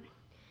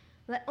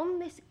 like, on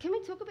this, can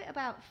we talk a bit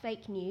about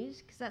fake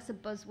news? Because that's a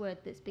buzzword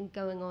that's been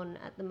going on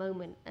at the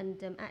moment.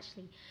 And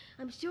actually,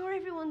 I'm sure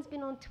everyone's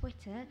been on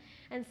Twitter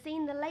and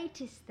seen the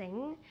latest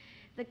thing,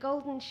 the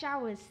golden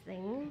showers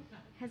thing.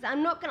 I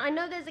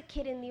know there's a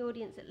kid in the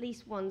audience, at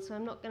least one, so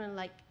I'm not going to,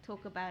 like,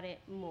 talk about it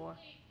more.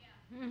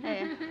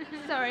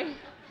 Sorry.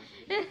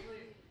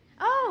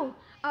 Oh,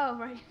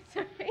 right.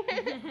 Sorry.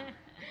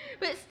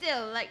 But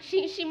still, like,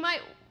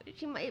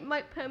 it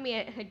might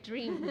permeate her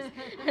dreams,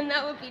 and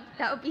that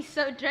would be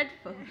so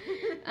dreadful.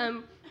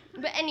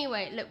 But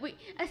anyway, look,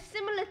 a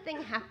similar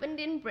thing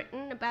happened in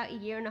Britain about a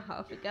year and a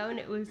half ago, and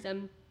it was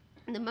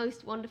the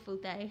most wonderful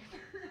day.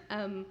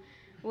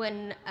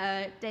 when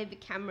David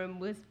Cameron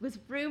was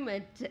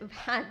rumoured to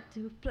have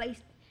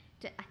placed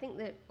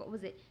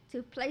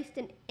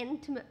an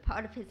intimate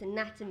part of his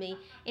anatomy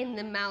in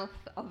the mouth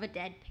of a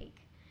dead pig.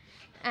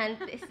 And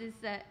this is,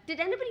 did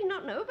anybody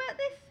not know about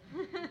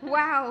this?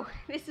 Wow,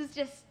 this is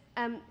just,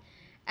 and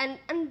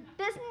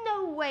there's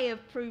no way of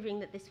proving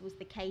that this was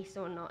the case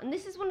or not. And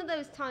this is one of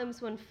those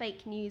times when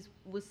fake news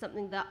was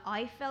something that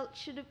I felt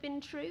should have been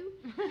true.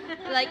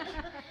 Like,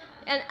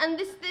 and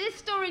this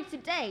story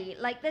today,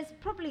 like, there's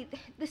probably,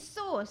 the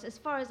source, as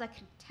far as I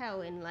could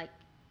tell in like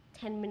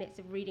 10 minutes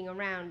of reading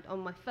around on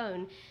my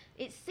phone,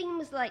 it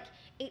seems like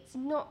it's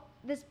not,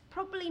 there's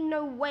probably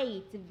no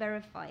way to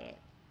verify it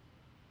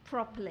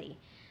properly,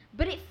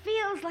 but it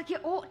feels like it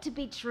ought to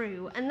be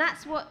true, and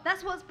that's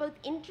what's both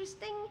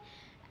interesting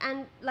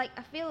and like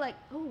I feel like,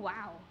 oh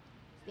wow,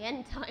 it's the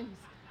end times.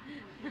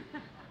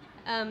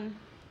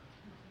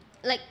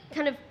 Like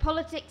kind of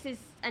politics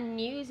and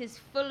news is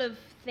full of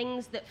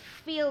things that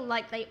feel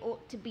like they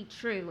ought to be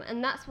true,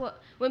 and that's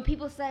what when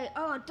people say,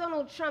 oh,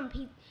 Donald Trump,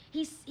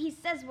 he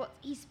says what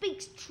he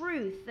speaks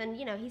truth, and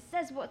you know he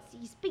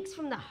speaks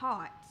from the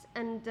heart,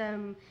 and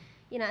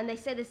you know, and they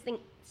say this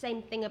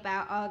same thing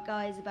about our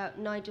guys, about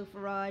Nigel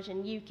Farage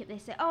and UKIP. They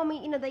say, oh, I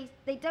mean, you know, they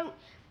don't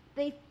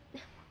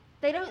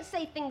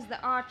say things that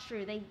are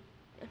true.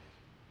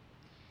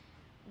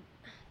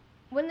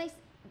 When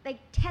they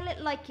tell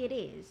it like it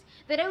is.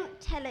 They don't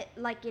tell it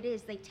like it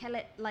is. They tell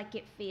it like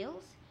it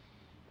feels,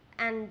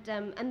 and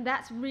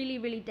that's really,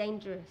 really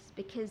dangerous,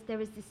 because there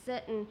is this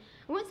certain,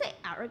 I won't say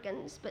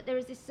arrogance, but there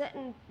is this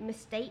certain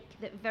mistake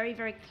that very,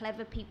 very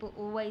clever people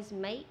always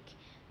make.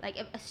 Like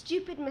a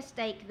stupid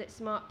mistake that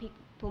smart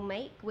people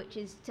make, which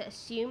is to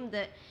assume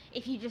that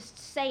if you just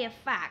say a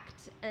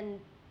fact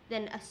and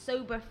then a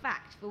sober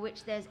fact for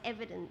which there's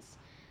evidence,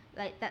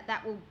 like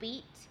that will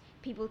beat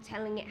people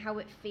telling it how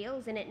it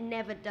feels, and it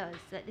never does.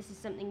 Like this is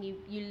something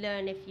you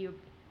learn if you're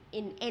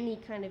in any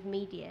kind of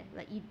media.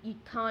 Like you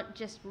can't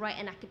just write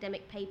an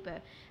academic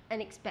paper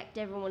and expect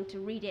everyone to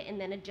read it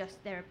and then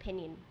adjust their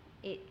opinion.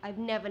 I've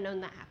never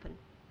known that happen.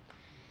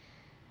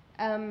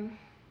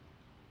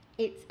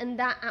 And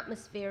that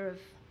atmosphere of,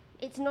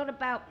 it's not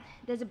about,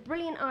 there's a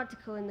brilliant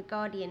article in The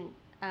Guardian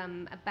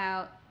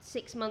about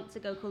 6 months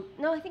ago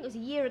I think it was a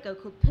year ago,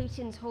 called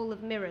Putin's Hall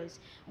of Mirrors,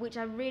 which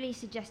I really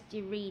suggest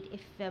you read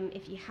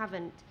if you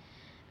haven't.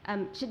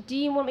 Do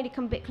you want me to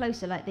come a bit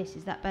closer like this?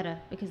 Is that better?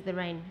 Because of the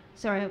rain.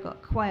 Sorry, I've got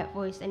a quiet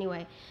voice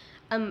anyway.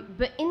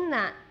 But in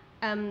that,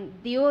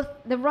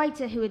 the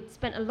writer, who had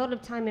spent a lot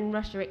of time in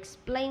Russia,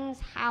 explains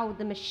how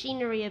the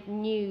machinery of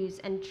news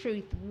and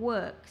truth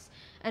works,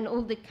 and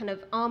all the kind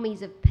of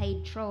armies of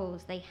paid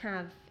trolls they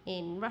have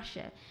in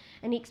Russia.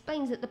 And he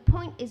explains that the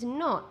point is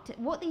not,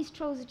 what these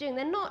trolls are doing,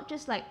 they're not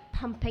just like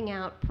pumping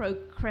out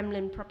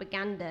pro-Kremlin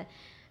propaganda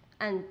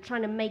and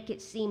trying to make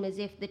it seem as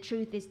if the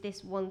truth is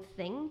this one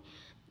thing.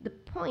 The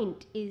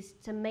point is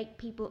to make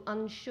people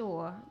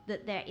unsure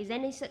that there is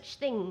any such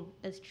thing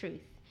as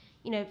truth.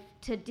 You know,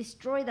 to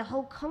destroy the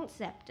whole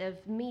concept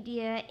of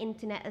media,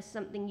 internet as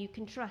something you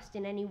can trust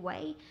in any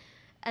way,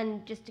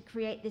 and just to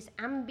create this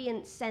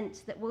ambient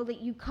sense that, well,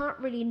 that you can't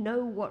really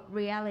know what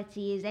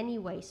reality is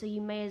anyway, so you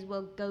may as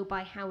well go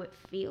by how it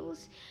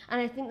feels.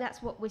 And I think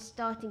that's what we're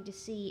starting to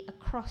see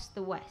across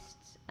the West.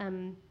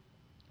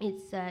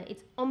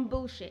 It's On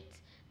Bullshit,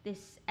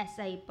 this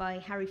essay by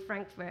Harry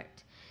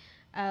Frankfurt,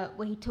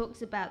 where he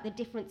talks about the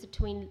difference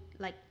between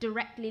like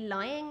directly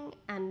lying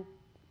and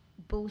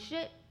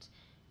bullshit,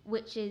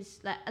 which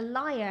is like a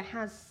liar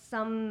has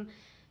some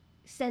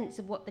sense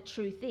of what the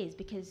truth is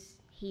because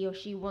he or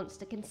she wants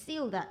to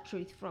conceal that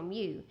truth from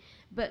you.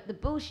 But the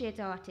bullshit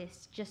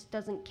artist just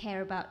doesn't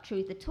care about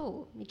truth at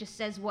all. He just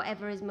says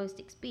whatever is most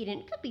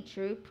expedient. It could be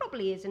true,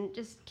 probably isn't,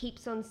 just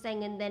keeps on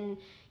saying, and then,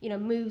 you know,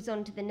 moves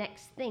on to the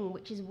next thing,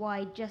 which is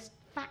why just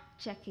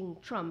fact-checking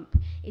Trump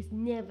is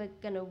never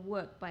going to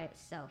work by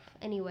itself.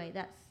 Anyway,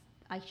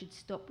 I should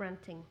stop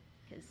ranting,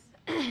 because,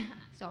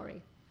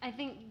 sorry. I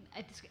think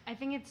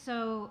it's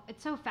so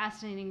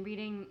fascinating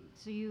reading.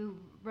 So you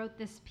wrote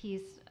this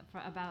piece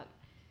about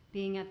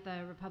being at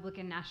the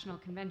Republican National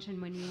Convention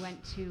when you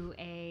went to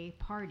a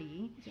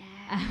party.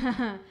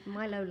 Yeah.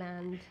 Milo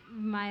Land.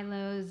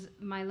 Milo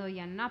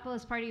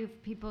Yiannopoulos party.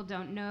 If people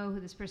don't know who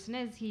this person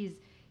is, it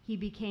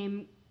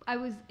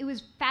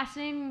was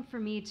fascinating for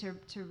me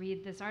to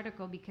read this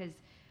article, because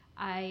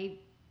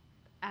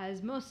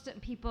as most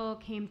people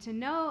came to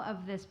know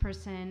of this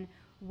person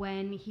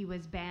when he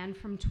was banned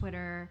from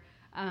Twitter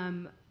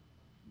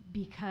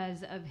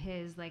because of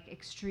his like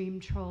extreme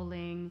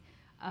trolling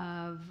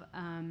of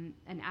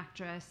an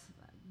actress,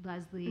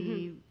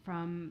 Leslie,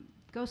 from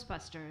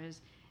Ghostbusters,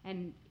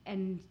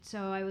 and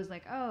so I was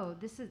like, oh,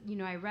 this is, you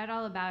know, I read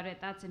all about it,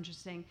 that's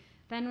interesting.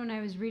 Then when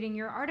I was reading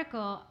your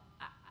article,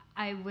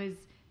 I was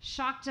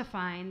shocked to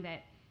find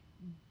that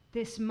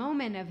this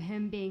moment of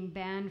him being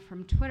banned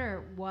from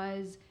Twitter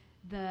was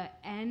the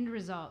end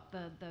result,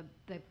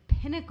 the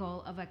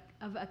pinnacle of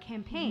a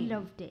campaign.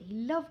 He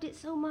loved it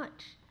so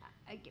much.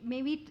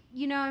 maybe,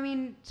 you know, I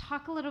mean,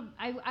 talk a little.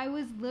 I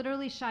was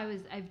literally shy.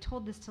 I've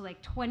told this to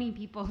like 20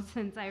 people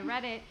since I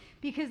read it,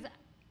 because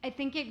I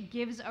think it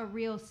gives a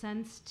real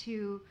sense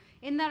to,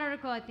 in that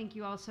article, I think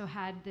you also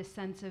had this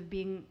sense of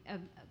being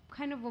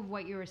kind of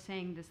what you were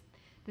saying,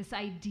 this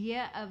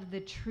idea of the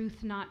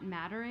truth not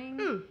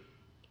mattering.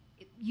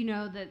 You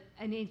know, that,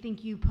 and I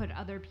think you put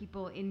other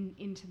people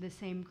into the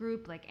same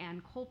group, like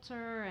Ann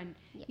Coulter, and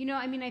you know,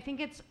 I mean, I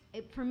think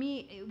for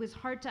me, it was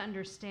hard to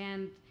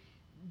understand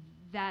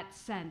that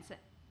sense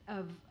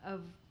of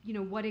you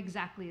know, what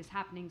exactly is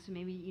happening. So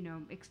maybe, you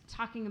know,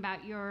 talking about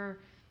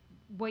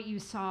what you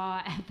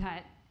saw at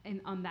that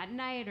on that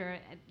night, or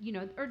you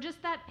know, or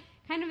just that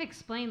kind of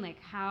explain like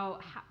how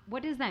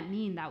what does that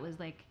mean? That was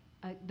like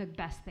the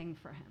best thing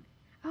for him.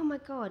 Oh my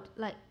God!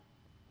 Like,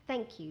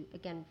 thank you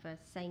again for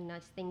saying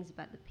nice things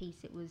about the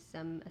piece. It was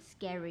a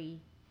scary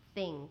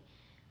thing,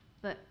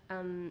 but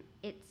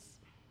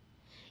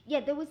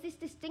there was this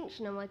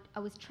distinction I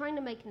was trying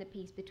to make in the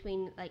piece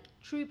between like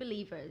true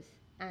believers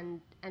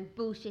and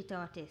bullshit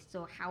artists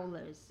or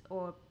howlers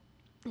or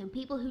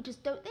people who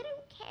just don't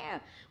care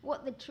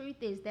what the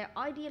truth is. They're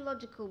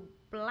ideological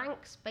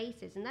blank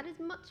spaces, and that is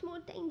much more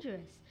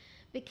dangerous,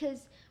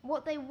 because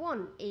what they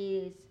want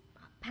is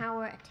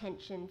power,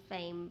 attention,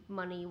 fame,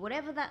 money,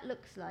 whatever that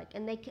looks like,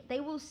 and they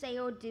will say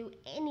or do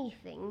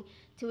anything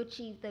to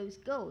achieve those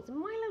goals. And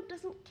Milo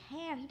doesn't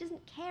care. He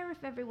doesn't care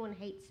if everyone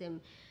hates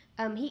him.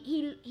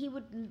 He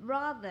would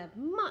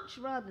much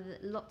rather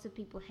that lots of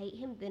people hate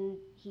him than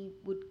he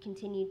would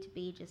continue to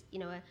be just, you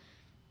know, a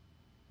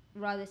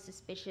rather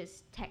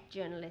suspicious tech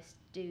journalist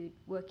dude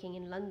working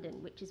in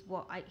London, which is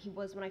what he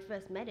was when I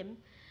first met him.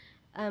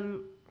 A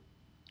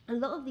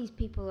lot of these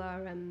people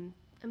are, I mean,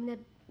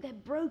 they're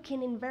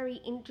broken in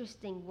very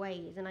interesting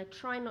ways, and I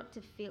try not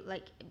to feel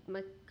like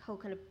my whole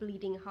kind of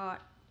bleeding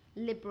heart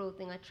liberal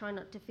thing. I try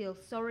not to feel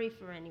sorry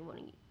for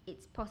anyone.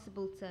 It's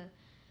possible to,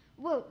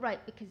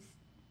 because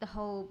the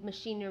whole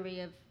machinery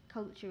of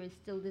culture is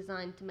still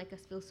designed to make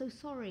us feel so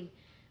sorry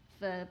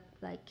for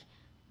like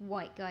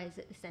white guys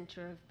at the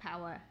center of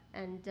power,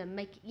 and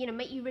make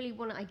you really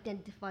want to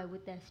identify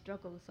with their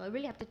struggle. So I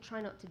really have to try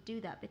not to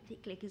do that,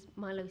 particularly because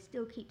Milo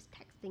still keeps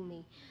texting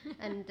me,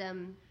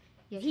 and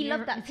he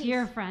loved that piece. Is he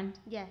your friend?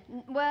 Yeah.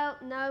 Well,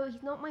 no,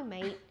 he's not my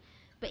mate,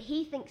 but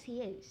he thinks he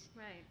is.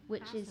 Right.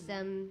 Which is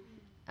I'm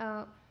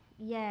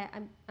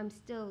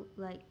still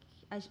like,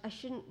 I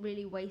shouldn't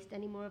really waste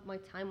any more of my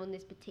time on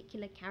this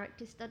particular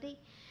character study.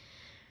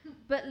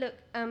 But look,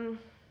 I've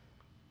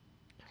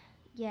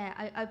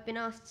been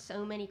asked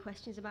so many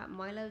questions about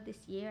Milo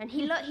this year, and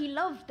he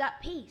loved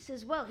that piece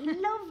as well. He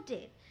loved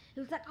it. He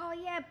was like, oh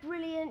yeah,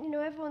 brilliant, you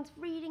know, everyone's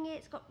reading it,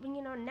 it's got,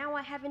 you know, now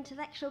I have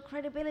intellectual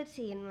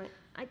credibility, and like,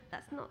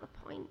 that's not the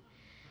point.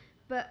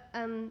 But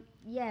I've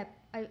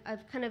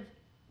kind of,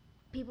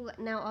 people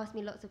now ask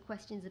me lots of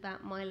questions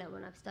about Milo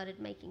when I've started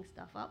making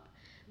stuff up.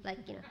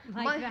 Like, you know,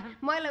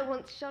 Milo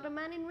once shot a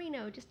man in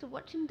Reno just to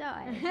watch him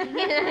die.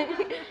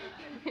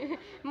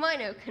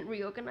 Milo can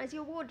reorganize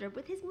your wardrobe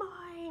with his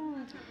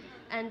mind,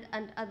 and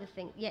other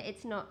things. Yeah,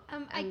 it's not.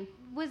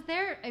 Was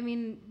there? I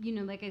mean, you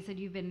know, like I said,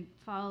 you've been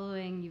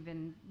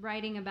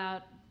writing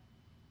about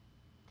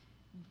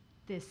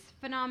this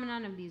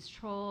phenomenon of these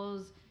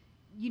trolls.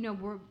 You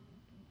know,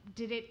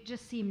 did it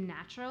just seem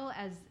natural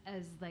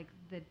as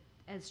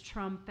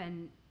Trump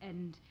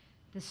and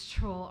this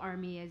troll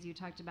army, as you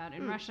talked about,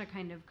 in Russia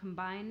kind of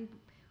combined?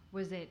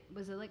 Was it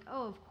like,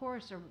 oh, of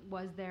course, or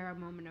was there a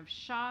moment of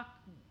shock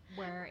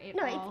where it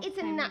it's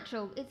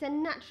a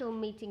natural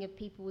meeting of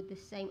people with the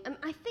same.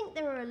 I think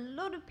there are a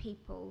lot of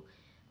people,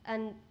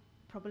 and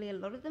probably a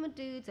lot of them are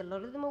dudes, a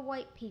lot of them are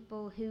white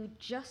people, who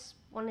just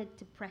wanted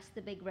to press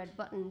the big red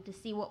button to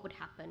see what would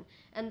happen,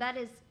 and that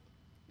is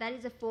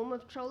a form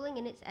of trolling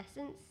in its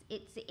essence.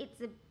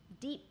 It's a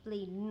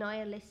deeply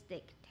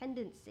nihilistic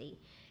tendency.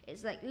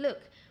 It's like,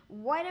 look,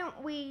 why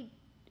don't we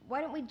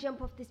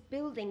jump off this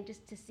building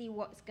just to see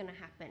what's going to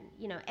happen?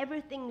 You know,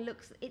 everything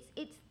looks,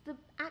 it's the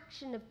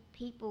action of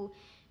people,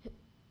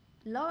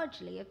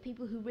 largely of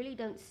people who really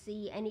don't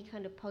see any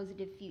kind of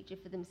positive future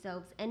for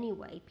themselves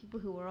anyway, people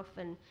who are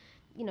often,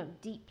 you know,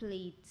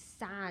 deeply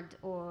sad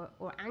or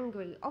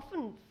angry,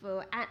 often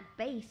for, at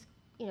base,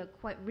 you know,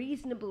 quite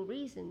reasonable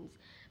reasons,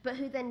 but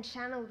who then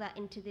channel that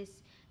into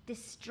this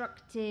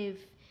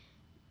destructive,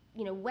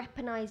 you know,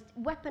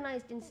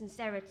 weaponized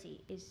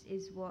insincerity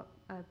is what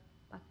I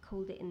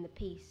called it in the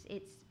piece.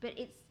 It's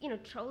you know,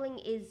 trolling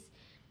is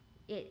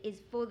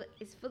for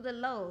the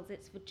lulz.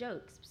 It's for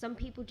jokes. Some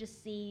people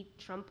just see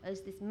Trump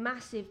as this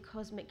massive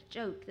cosmic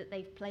joke that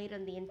they've played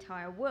on the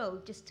entire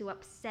world just to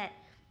upset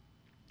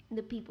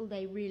the people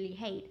they really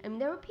hate. I mean,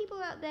 there are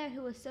people out there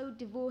who are so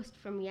divorced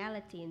from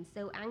reality and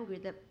so angry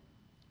that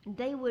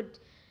they would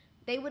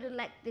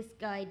elect this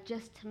guy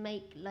just to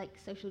make like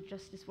social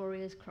justice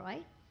warriors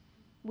cry,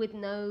 with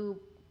no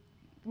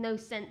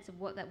sense of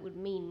what that would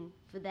mean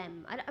for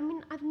them. I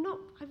mean, I've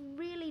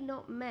really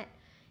not met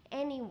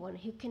anyone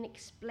who can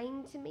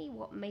explain to me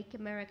what "Make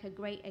America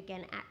Great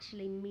Again"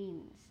 actually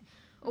means,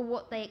 or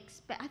what they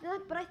expect. I don't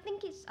know, but I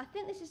think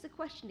this is the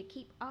question to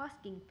keep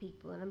asking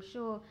people, and I'm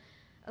sure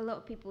a lot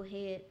of people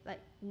here like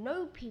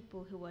know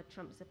people who are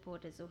Trump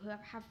supporters or who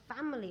have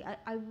family.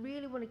 I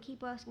really want to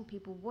keep asking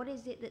people, what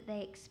is it that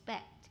they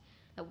expect?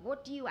 Like,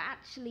 what do you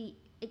actually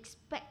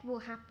expect will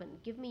happen?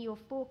 Give me your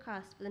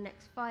forecast for the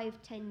next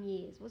 5-10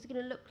 years. What's it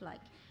going to look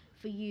like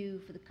for you,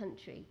 for the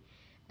country?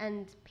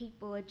 And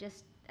people are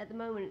just, at the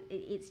moment,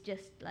 it's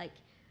just like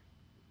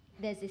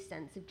there's this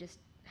sense of just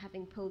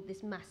having pulled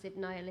this massive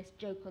nihilist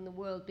joke on the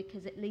world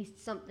because at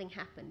least something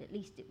happened. At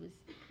least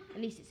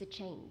it's a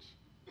change.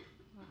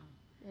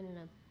 I don't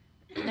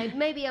know.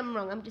 Maybe I'm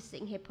wrong. I'm just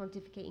sitting here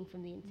pontificating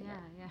from the internet.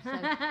 Yeah.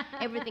 So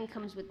everything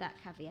comes with that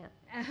caveat.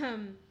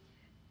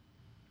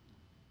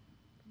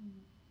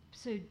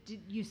 So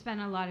did you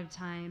spend a lot of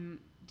time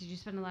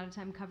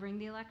covering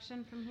the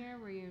election from here?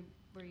 Were you?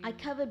 I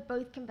covered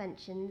both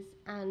conventions,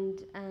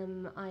 and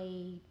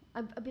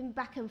I've been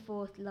back and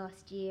forth.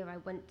 Last year I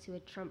went to a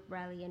Trump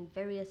rally and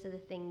various other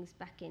things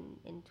back in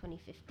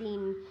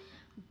 2015,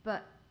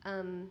 but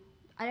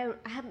I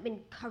haven't been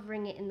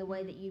covering it in the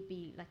way that you'd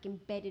be like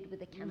embedded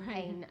with a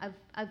campaign. Right.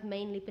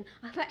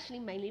 I've actually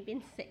mainly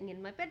been sitting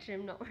in my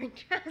bedroom, not wearing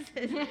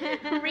trousers,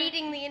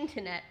 reading the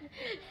internet,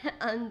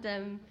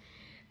 and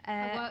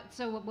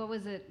so what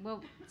was it?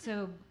 Well,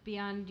 so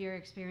beyond your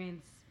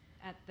experience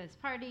at this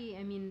party,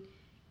 I mean,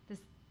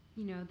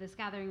 this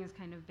gathering has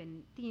kind of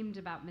been themed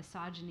about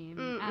misogyny.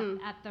 I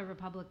mean, at the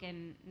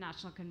Republican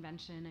National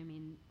Convention, I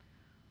mean,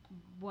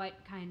 what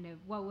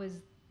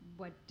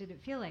did it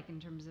feel like in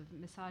terms of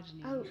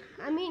misogyny? Oh,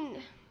 I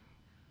mean,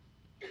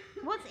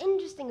 what's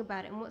interesting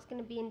about it, and what's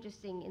going to be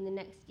interesting in the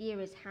next year,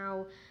 is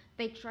how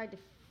they try to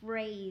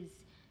phrase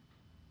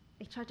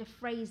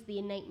the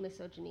innate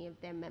misogyny of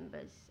their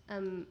members,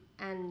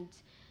 and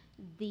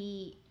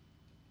the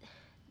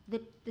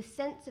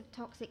sense of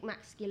toxic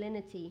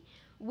masculinity,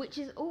 which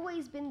has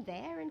always been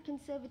there in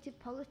conservative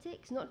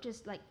politics, not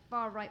just like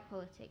far-right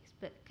politics,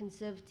 but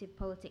conservative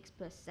politics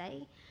per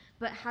se,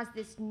 but has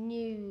this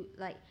new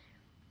like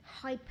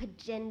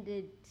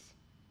hyper-gendered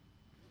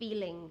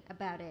feeling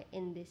about it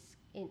in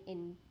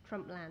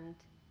Trumpland,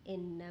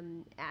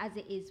 as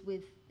it is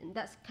with, and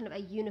that's kind of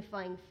a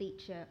unifying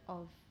feature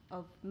of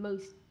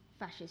most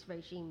fascist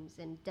regimes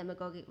and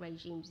demagogic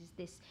regimes, is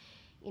this,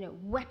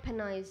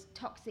 weaponized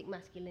toxic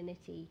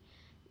masculinity,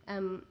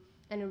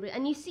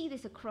 and you see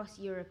this across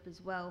Europe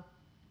as well.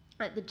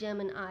 Like the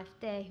German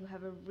AfD, who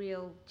have a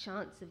real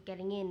chance of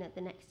getting in at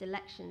the next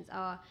elections,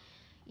 are,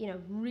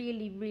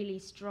 really, really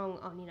strong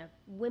on,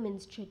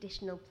 women's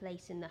traditional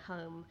place in the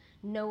home,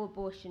 no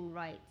abortion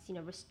rights,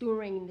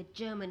 restoring the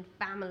German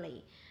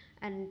family,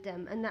 and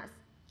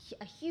that's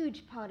a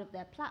huge part of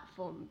their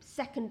platform,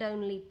 second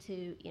only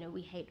to,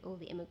 we hate all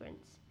the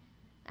immigrants.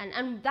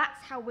 And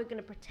that's how we're going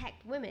to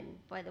protect women,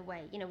 by the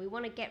way. We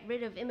want to get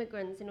rid of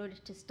immigrants in order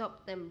to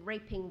stop them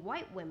raping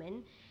white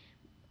women,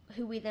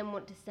 who we then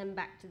want to send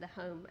back to the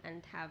home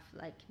and have,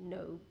 like,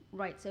 no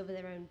rights over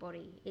their own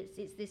body.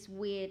 It's this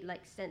weird,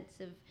 like, sense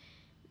of,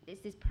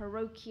 it's this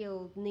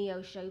parochial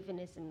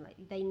neo-chauvinism, like,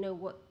 they know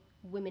what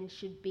women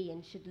should be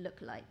and should look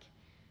like.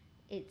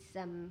 It's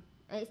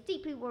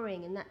deeply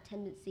worrying, and that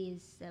tendency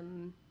is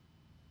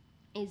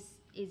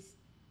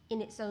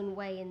in its own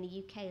way in the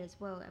UK as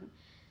well.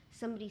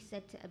 Somebody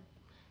said to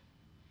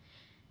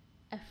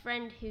a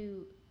friend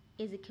who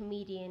is a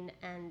comedian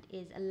and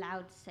is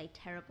allowed to say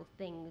terrible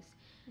things,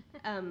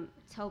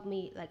 told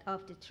me, like,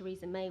 after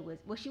Theresa May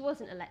she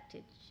wasn't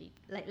elected. She,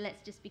 like,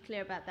 let's just be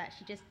clear about that.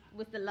 She just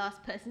was the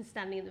last person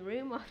standing in the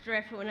room after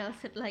everyone else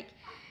had, like,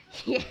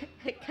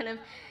 kind of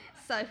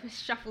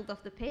shuffled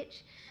off the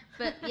pitch.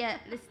 But yeah,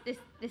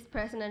 this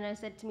person I know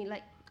said to me,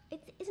 like,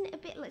 isn't it a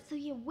bit like, so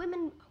you're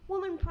woman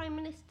prime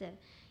minister,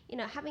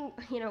 having,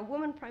 a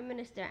woman prime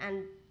minister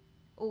and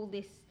all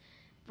this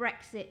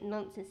Brexit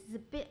nonsense is a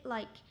bit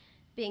like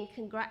being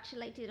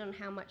congratulated on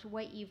how much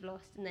weight you've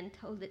lost and then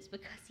told it's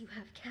because you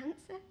have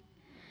cancer,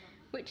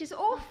 which is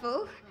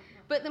awful.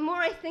 But the more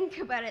I think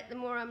about it, the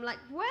more I'm like,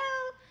 well,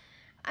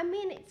 I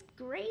mean, it's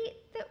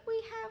great that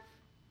we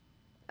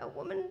have a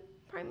woman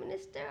prime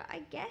minister, I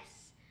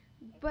guess,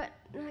 but,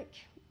 like,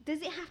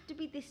 does it have to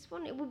be this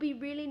one? It would be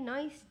really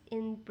nice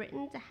in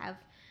Britain to have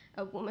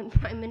a woman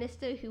prime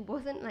minister who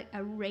wasn't, like,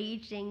 a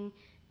raging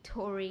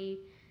Tory,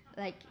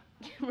 like,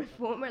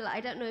 reformer. Like,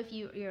 I don't know if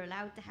you're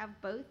allowed to have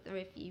both, or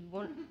if you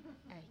want.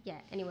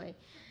 Anyway,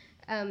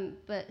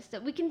 but so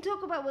we can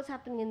talk about what's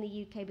happening in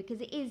the UK, because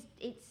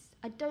it's.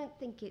 I don't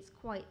think it's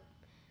quite.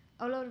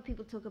 A lot of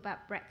people talk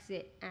about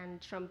Brexit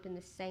and Trump in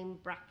the same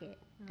bracket,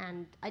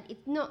 and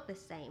it's not the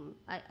same.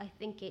 I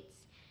think it's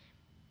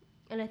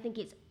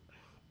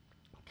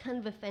kind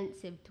of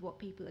offensive to what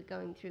people are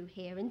going through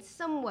here in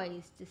some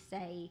ways to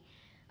say,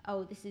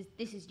 oh, this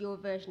is your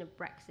version of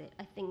Brexit.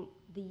 I think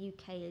the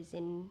UK is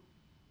in,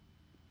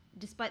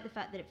 despite the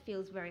fact that it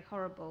feels very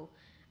horrible,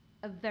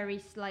 a very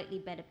slightly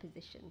better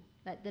position.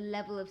 Like, the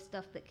level of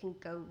stuff that can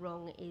go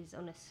wrong is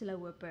on a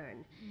slower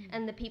burn.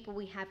 And the people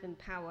we have in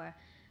power,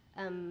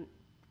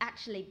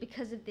 actually,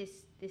 because of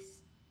this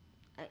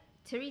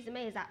Theresa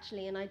May is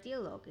actually an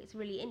ideologue. It's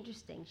really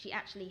interesting. She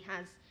actually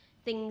has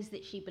things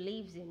that she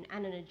believes in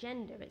and an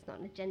agenda. It's not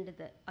an agenda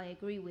that I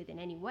agree with in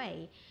any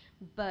way,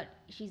 but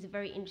she's a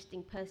very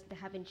interesting person to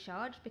have in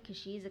charge because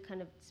she is a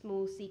kind of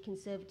small C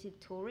conservative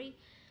Tory,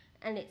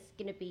 and it's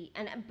going to be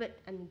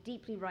and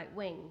deeply right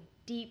wing,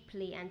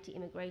 deeply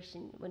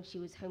anti-immigration when she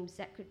was Home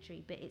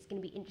Secretary. But it's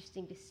going to be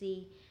interesting to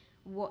see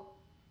what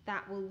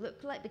that will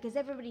look like, because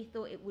everybody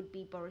thought it would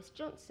be Boris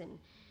Johnson,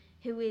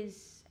 who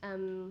is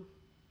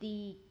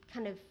the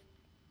kind of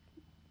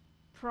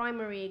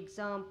primary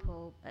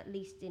example, at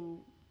least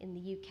in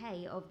the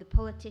UK, of the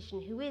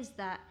politician who is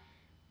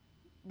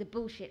the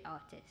bullshit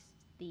artist,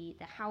 the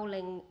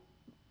howling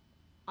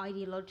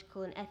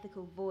ideological and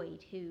ethical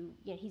void who,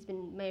 he's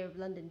been mayor of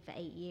London for 8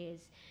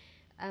 years.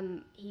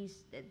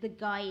 He's the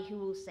guy who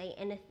will say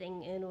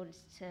anything in order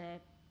to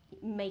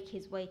make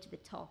his way to the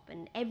top,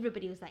 and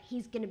everybody was like,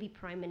 he's going to be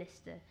prime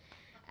minister.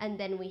 And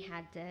then we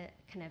had a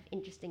kind of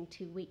interesting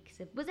 2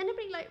 weeks of... Was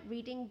anybody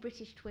reading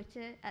British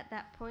Twitter at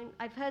that point?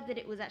 I've heard that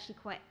it was actually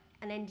quite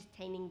an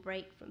entertaining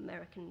break from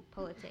American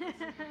politics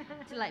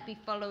to be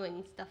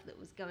following stuff that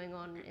was going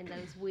on in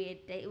those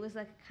weird days. It was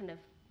like a kind of,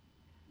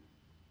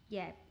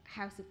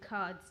 House of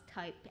Cards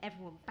type,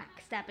 everyone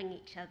backstabbing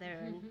each other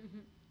and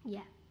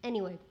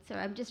Anyway, so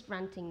I'm just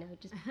ranting now.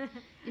 Just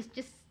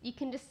you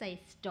can just say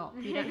stop.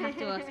 You don't have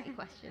to ask a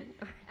question.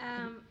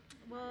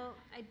 Well,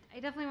 I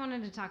definitely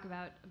wanted to talk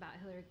about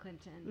Hillary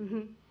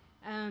Clinton.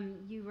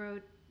 Mm-hmm. You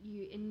wrote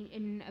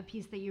in a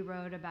piece that you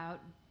wrote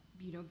about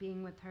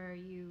being with her.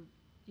 You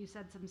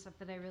said some stuff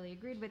that I really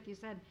agreed with. You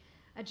said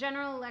a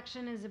general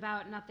election is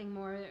about nothing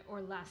more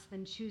or less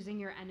than choosing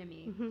your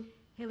enemy. Mm-hmm.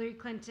 Hillary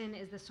Clinton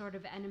is the sort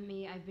of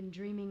enemy I've been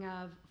dreaming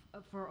of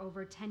for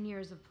over 10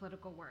 years of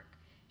political work.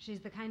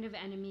 She's the kind of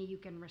enemy you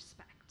can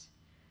respect.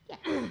 Yeah.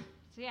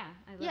 So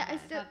I love that. I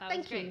thought that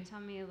was great. Tell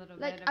me a little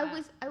bit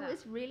about I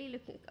was really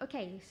looking...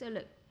 Okay, so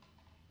look.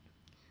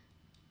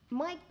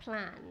 My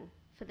plan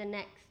for the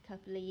next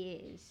couple of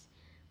years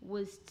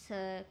was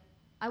to...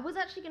 I was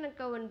actually going to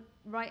go and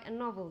write a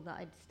novel that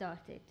I'd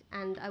started.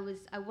 And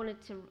I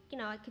wanted to...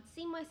 I could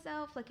see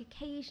myself,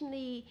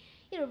 occasionally...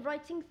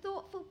 writing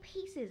thoughtful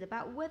pieces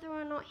about whether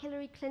or not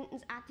Hillary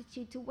Clinton's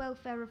attitude to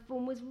welfare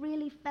reform was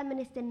really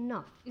feminist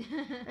enough.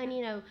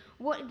 And,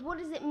 what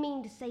does it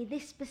mean to say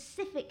this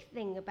specific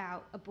thing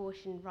about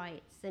abortion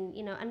rights? And,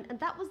 and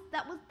that would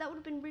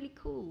have been really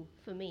cool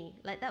for me.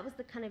 That was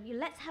the kind of,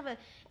 let's have a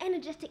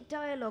energetic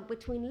dialogue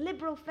between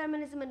liberal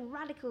feminism and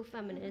radical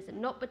feminism,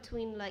 not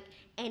between,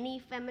 any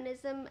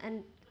feminism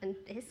and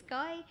this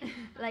guy.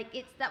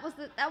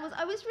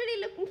 I was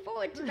really looking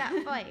forward to that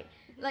fight.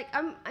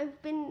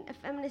 I've been a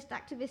feminist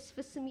activist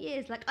for some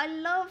years. I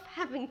love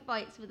having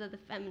fights with other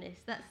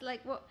feminists. That's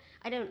what,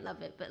 I don't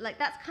love it, but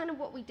that's kind of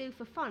what we do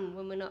for fun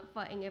when we're not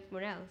fighting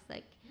everyone else.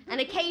 And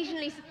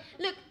occasionally,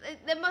 look,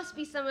 there must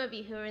be some of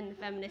you who are in the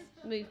feminist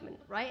movement,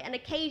 right? And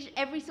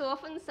every so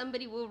often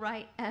somebody will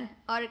write an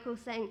article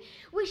saying,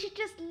 we should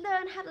just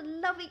learn how to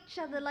love each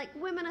other like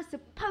women are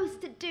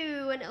supposed to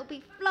do, and it'll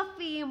be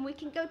fluffy, and we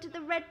can go to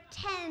the red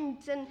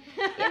tent, and,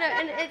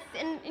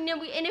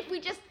 and if we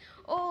just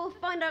all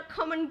find our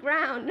common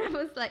ground. And I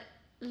was like,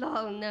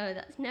 lol, no,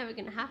 that's never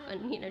going to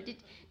happen.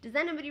 Does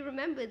anybody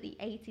remember the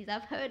 80s?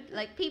 I've heard,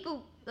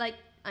 people,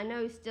 I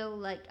know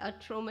still, are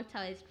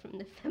traumatized from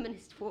the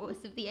feminist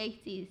wars of the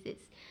 80s.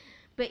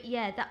 But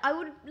that I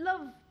would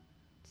love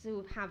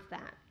to have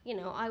that.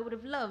 I would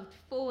have loved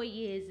 4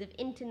 years of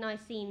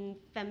internecine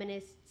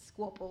feminist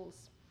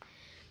squabbles.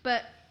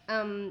 But,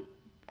 and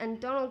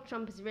Donald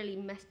Trump has really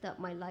messed up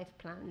my life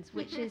plans,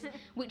 which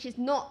is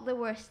not the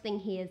worst thing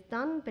he has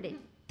done, but it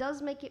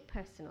does make it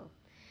personal.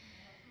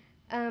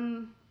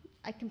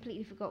 I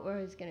completely forgot where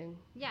I was going.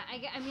 Yeah, I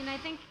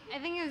think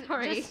it's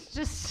Sorry.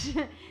 just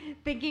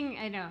thinking.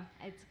 I know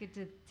it's good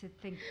to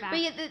think back.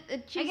 But the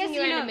choosing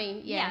your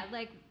enemy.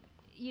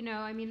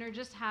 Or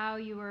just how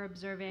you were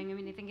observing.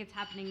 I think it's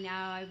happening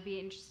now. I'd be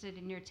interested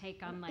in your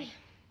take on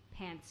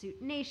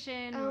Pantsuit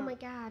Nation. Oh my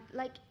God!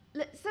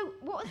 So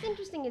what was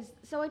interesting is,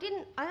 I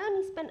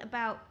only spent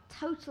about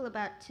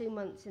 2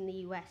 months in the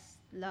US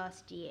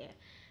last year,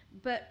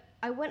 but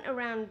I went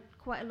around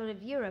quite a lot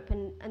of Europe,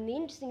 and the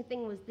interesting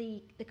thing was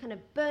the kind of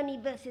Bernie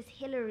versus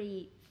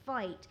Hillary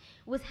fight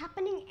was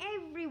happening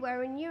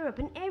everywhere in Europe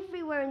and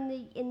everywhere in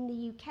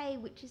the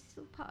UK, which is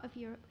still part of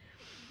Europe,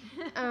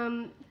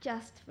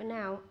 just for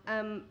now.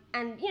 And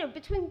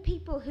between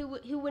people who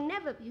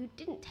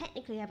didn't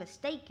technically have a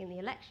stake in the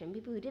election,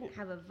 people who didn't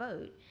have a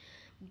vote,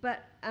 but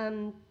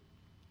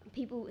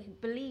people who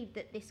believed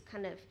that this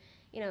kind of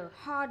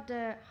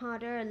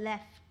harder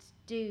left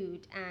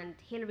dude and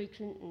Hillary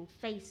Clinton,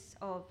 face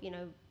of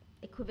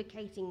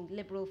equivocating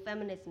liberal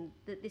feminism,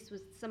 that this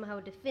was somehow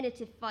a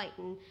definitive fight,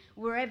 and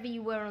wherever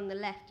you were on the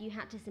left, you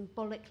had to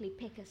symbolically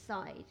pick a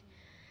side.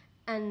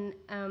 And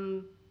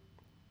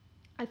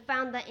I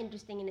found that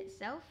interesting in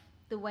itself,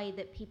 the way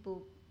that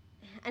people,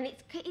 and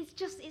it's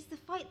the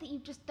fight that you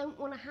just don't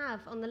want to have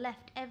on the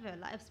left ever.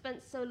 I've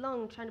spent so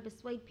long trying to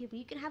persuade people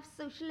you can have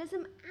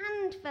socialism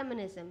and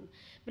feminism,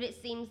 but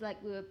it seems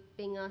like we were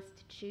being asked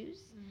to choose.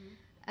 Mm-hmm.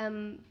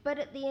 But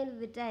at the end of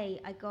the day,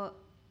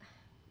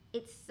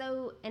 it's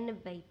so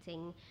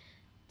innovating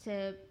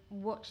to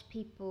watch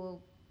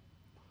people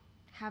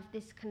have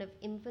this kind of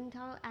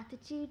infantile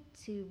attitude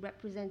to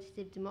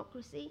representative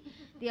democracy.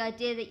 The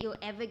idea that you'll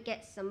ever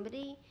get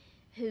somebody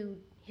who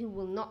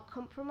will not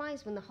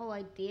compromise, when the whole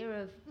idea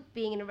of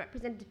being in a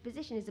representative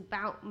position is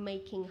about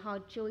making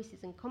hard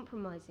choices and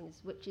compromising,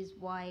 which is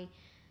why,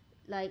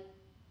 like,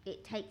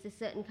 it takes a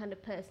certain kind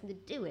of person to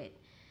do it.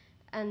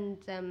 And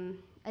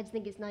I just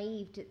think it's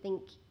naive to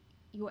think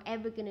you're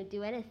ever going to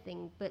do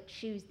anything but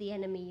choose the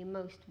enemy you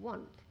most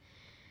want.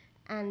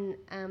 And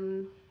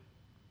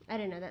I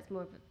don't know.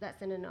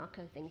 That's an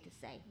anarcho thing to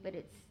say, but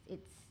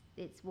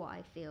it's what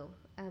I feel.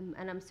 And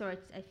I'm sorry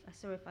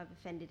if I've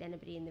offended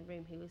anybody in the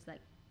room who was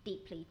like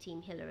deeply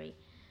Team Hillary,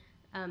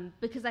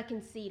 because I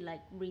can see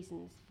like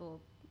reasons for.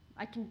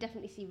 I can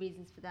definitely see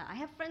reasons for that. I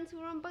have friends who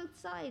are on both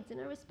sides, and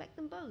I respect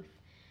them both.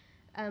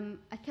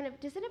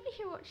 Does anybody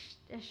here watch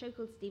a show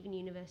called Steven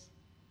Universe?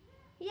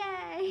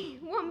 Yay,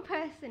 one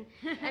person,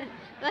 and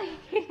like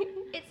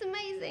it's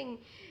amazing.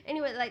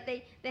 Anyway, like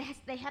they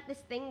have this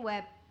thing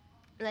where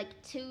like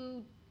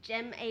two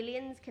gem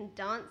aliens can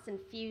dance and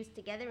fuse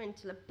together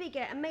into a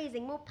bigger,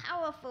 amazing, more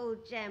powerful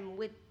gem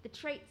with the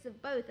traits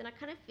of both. And I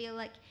kind of feel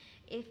like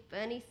if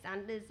Bernie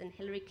Sanders and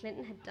Hillary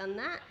Clinton had done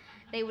that,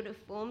 they would have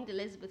formed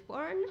Elizabeth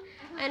Warren,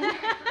 and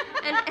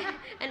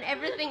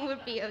everything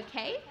would be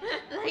okay.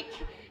 Like,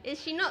 is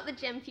she not the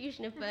gem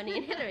fusion of Bernie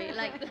and Hillary?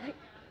 Like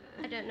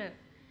I don't know.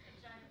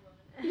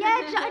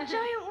 Yeah, a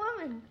giant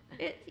woman.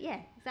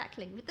 Yeah,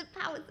 exactly, with the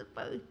powers of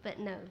both. But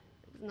no,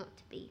 it was not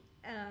to be.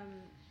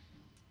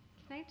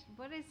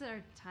 What is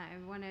our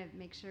time? I want to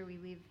make sure we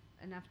leave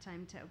enough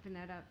time to open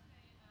it up.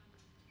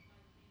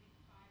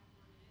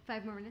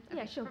 5 more minutes?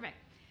 Okay, yeah, sure. Perfect.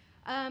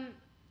 I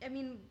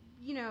mean,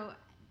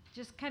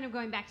 just kind of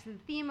going back to the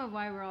theme of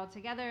why we're all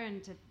together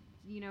and to,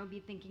 be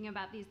thinking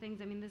about these things.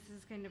 I mean, this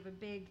is kind of a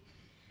big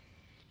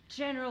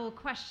general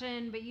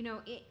question, but,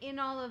 in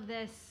all of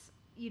this,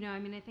 I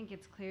mean, I think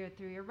it's clear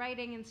through your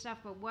writing and stuff,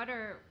 but what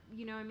are,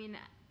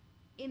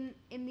 in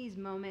these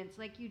moments,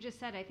 like you just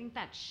said, I think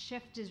that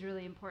shift is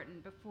really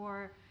important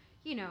before,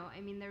 I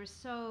mean,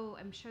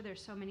 I'm sure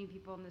there's so many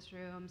people in this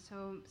room,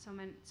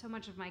 so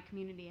much of my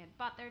community had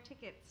bought their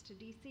tickets to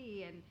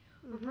DC and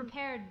were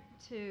prepared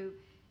to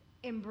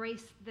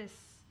embrace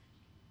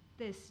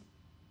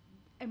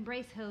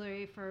embrace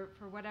Hillary for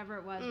whatever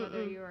it was,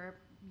 whether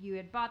you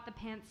had bought the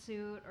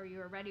pantsuit or you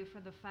were ready for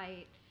the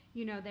fight.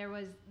 There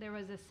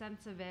was a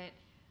sense of it,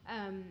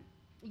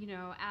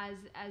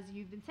 as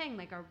you've been saying,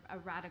 like a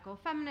radical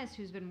feminist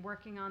who's been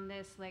working on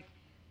this, like,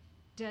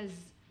 does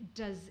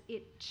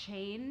it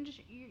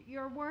change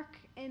your work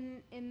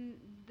in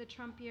the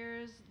Trump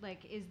years?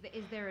 Like,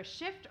 is there a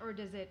shift, or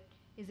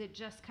is it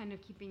just kind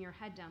of keeping your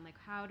head down? Like,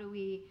 how do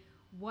we,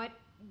 what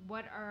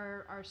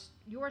are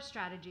your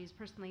strategies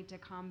personally to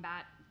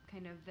combat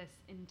kind of this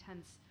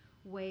intense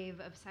wave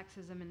of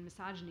sexism and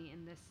misogyny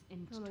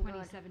in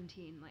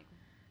 2017? God. Like,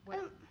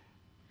 what?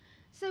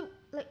 So,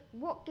 like,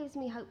 what gives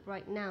me hope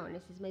right now, and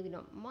this is maybe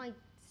not my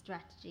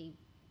strategy,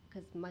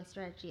 because my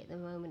strategy at the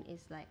moment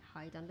is, like,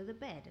 hide under the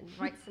bed and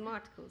write some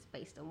articles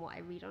based on what I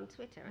read on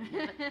Twitter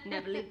and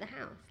never leave the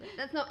house. Like,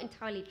 that's not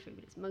entirely true,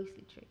 but it's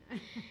mostly true.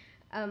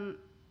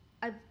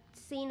 I've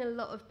seen a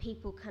lot of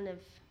people kind of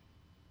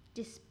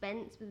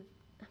dispense with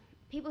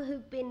people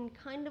who've been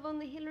kind of on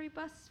the Hillary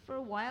bus for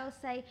a while,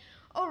 say,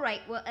 all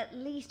right, well, at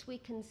least we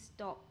can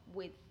stop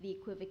with the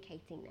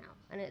equivocating now.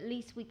 And at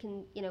least we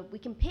can, we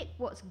can pick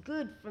what's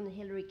good from the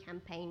Hillary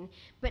campaign,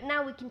 but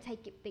now we can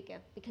take it bigger,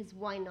 because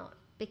why not?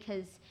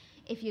 Because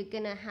if you're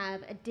going to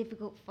have a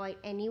difficult fight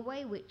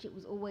anyway, which it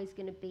was always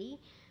going to be,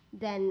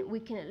 then we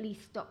can at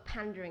least stop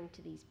pandering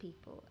to these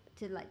people,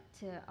 to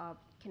our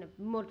kind of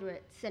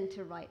moderate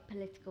center-right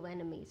political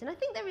enemies. And I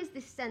think there is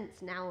this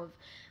sense now of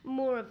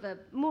more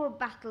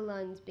battle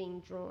lines being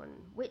drawn,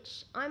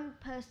 which I'm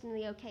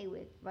personally okay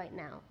with right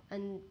now.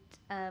 And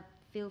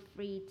feel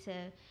free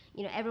to,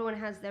 everyone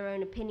has their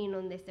own opinion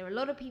on this. There are a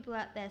lot of people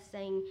out there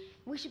saying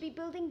we should be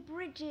building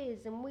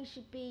bridges and we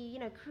should be,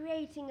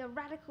 creating a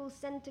radical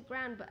center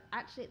ground. But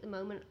actually at the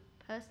moment,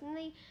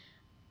 personally,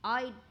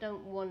 I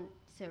don't want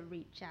to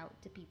reach out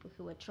to people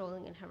who are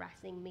trolling and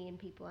harassing me and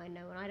people I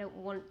know, and I don't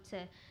want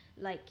to,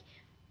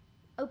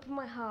 open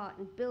my heart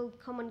and build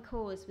common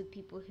cause with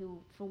people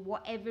who, for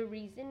whatever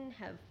reason,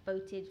 have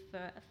voted for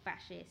a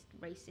fascist,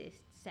 racist,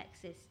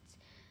 sexist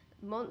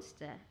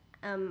monster.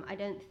 I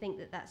don't think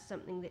that that's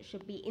something that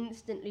should be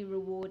instantly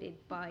rewarded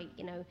by,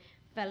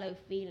 fellow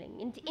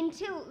feeling.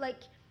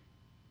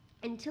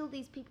 Until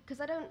these people,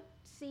 because I don't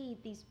see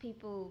these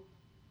people,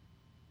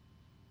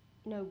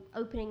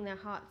 opening their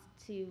hearts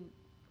to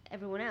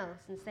everyone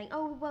else and saying,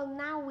 oh, well,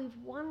 now we've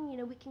won,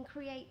 we can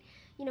create,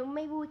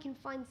 maybe we can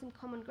find some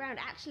common ground.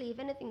 Actually, if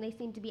anything, they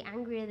seem to be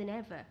angrier than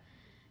ever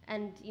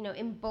and,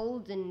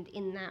 emboldened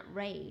in that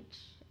rage.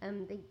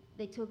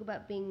 They talk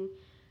about being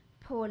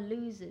poor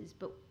losers,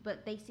 but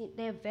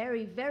they're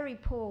very, very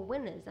poor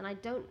winners. And I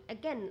don't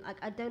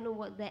know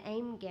what their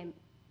aim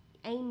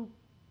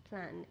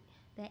plan,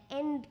 their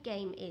end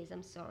game is.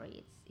 I'm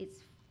sorry, it's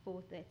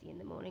 4:30 in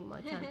the morning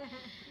my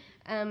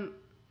time.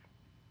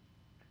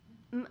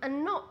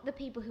 And not the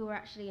people who are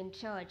actually in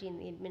charge in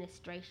the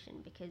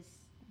administration,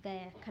 because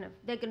they're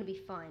going to be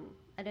fine.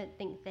 I don't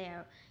think they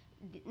are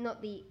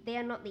not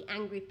the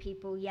angry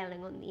people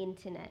yelling on the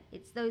internet.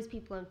 It's those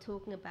people I'm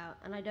talking about,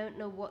 and I don't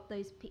know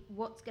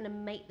what's going to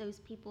make those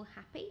people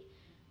happy,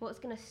 what's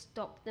going to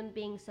stop them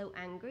being so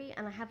angry.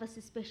 And I have a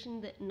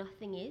suspicion that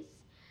nothing is,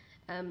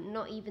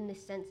 not even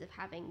this sense of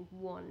having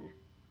won.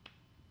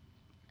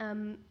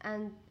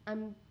 And I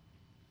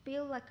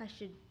feel like I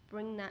should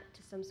bring that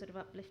to some sort of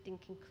uplifting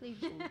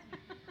conclusion.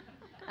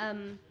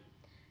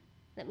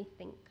 Let me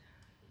think.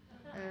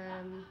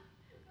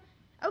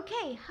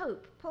 Okay,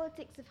 hope.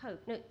 Politics of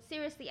hope. No,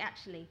 seriously,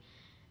 actually,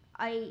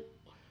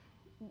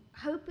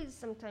 hope is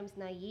sometimes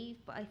naive,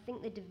 but I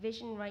think the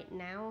division right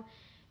now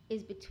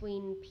is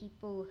between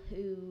people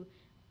who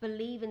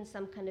believe in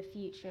some kind of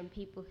future and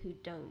people who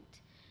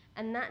don't.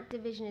 And that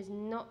division is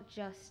not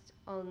just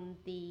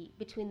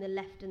between the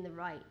left and the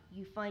right.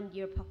 You find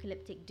your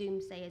apocalyptic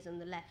doomsayers on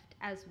the left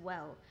as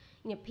well.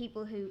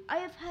 I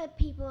have heard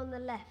people on the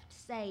left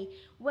say,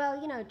 well,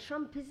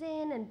 Trump is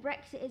in and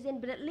Brexit is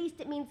in, but at least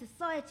it means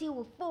society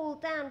will fall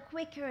down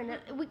quicker and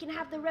we can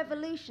have the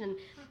revolution.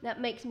 That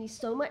makes me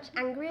so much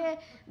angrier,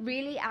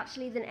 really,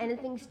 actually, than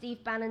anything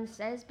Steve Bannon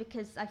says,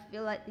 because I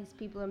feel like these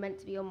people are meant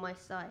to be on my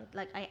side.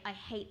 Like, I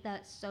hate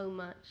that so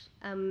much.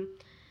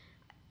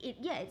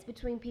 It's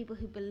between people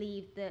who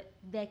believe that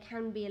there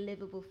can be a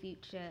livable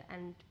future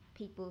and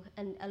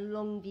a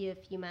long view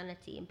of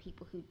humanity, and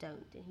people who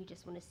don't and who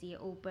just want to see it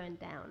all burn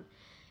down.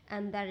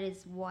 And that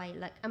is why,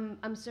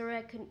 I'm sorry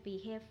I couldn't be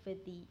here for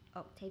the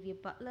Octavia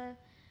Butler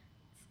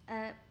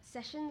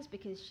sessions,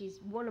 because she's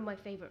one of my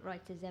favorite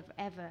writers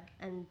ever.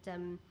 And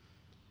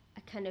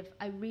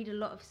I read a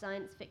lot of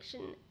science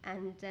fiction,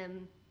 and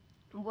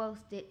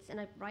whilst and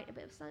I write a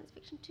bit of science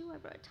fiction too. I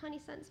wrote a tiny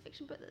science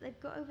fiction book that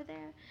they've got over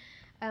there.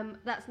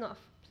 That's not a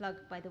plug,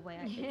 by the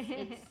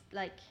way.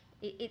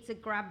 It's a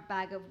grab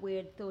bag of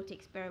weird thought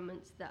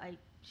experiments that I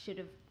should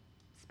have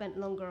spent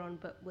longer on,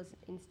 but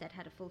instead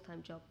had a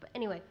full-time job. But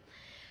anyway,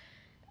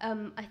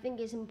 I think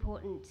it's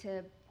important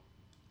to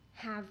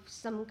have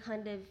some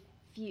kind of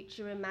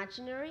future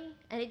imaginary,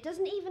 and it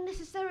doesn't even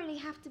necessarily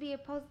have to be a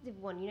positive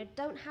one. You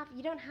don't have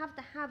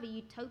to have a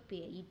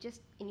utopia. You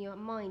just, in your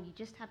mind, you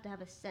just have to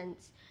have a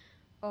sense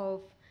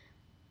of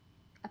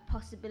a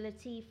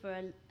possibility for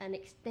an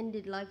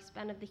extended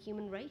lifespan of the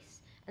human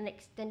race, an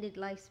extended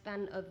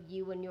lifespan of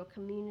you and your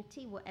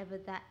community, whatever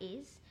that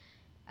is.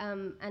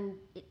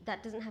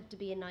 That doesn't have to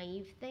be a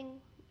naive thing.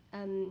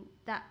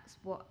 That's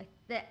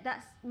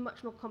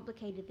much more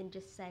complicated than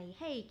just say,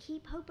 hey,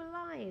 keep hope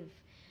alive.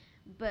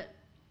 But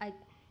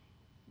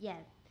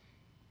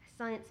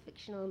science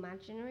fictional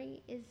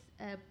imaginary is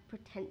a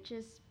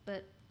pretentious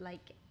but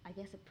I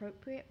guess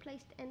appropriate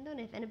place to end on.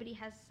 If anybody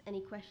has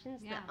any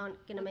questions that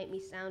aren't going to make me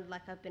sound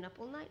like I've been up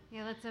all night.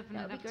 Yeah, let's open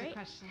it up to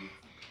questions.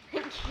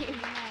 Thank you.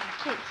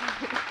 Thank you.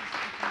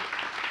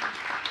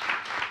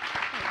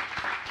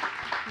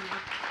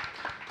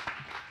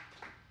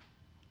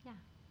 Yeah,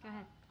 go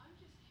ahead. I'm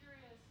just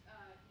curious,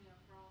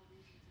 for all the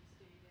reasons you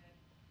stated,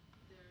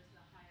 there's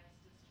the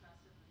highest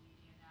distrust of the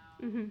media now.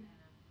 Mm-hmm.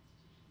 And of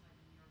institutions like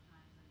the New York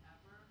Times than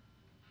ever.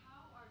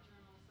 How are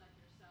journalists like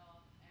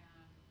yourself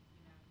and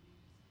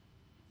news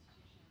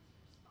institutions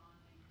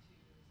responding to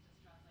this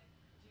distrust?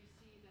 Do you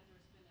see that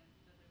there's going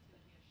to be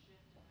a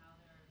shift in how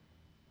they're,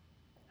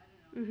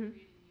 Mm-hmm.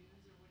 creating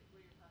news, or what are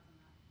your thoughts on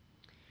that?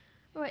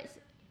 All right.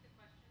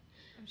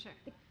 I'm sure.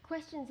 The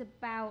question's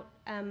about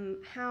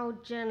how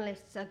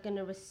journalists are going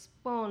to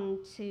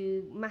respond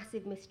to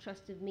massive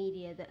mistrust of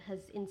media that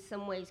has in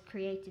some ways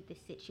created this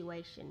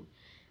situation.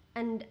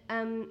 And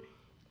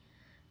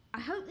I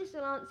hope this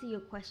will answer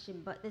your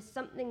question, but there's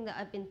something that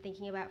I've been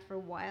thinking about for a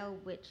while,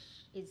 which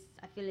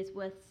I feel is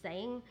worth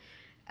saying.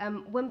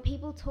 When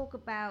people talk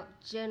about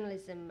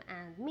journalism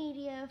and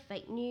media,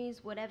 fake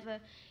news,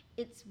 whatever,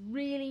 it's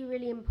really,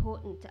 really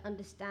important to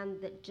understand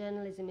that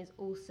journalism is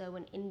also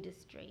an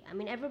industry. I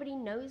mean, everybody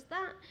knows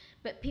that,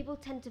 but people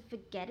tend to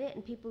forget it,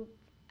 and people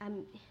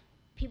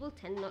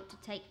tend not to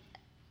take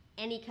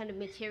any kind of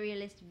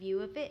materialist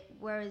view of it,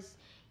 whereas,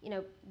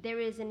 there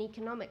is an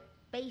economic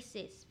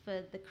basis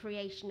for the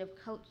creation of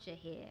culture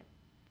here,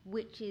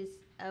 which is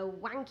a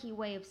wanky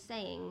way of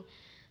saying,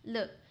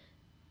 look,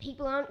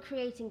 people aren't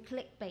creating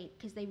clickbait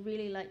because they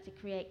really like to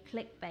create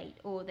clickbait,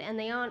 and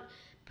they aren't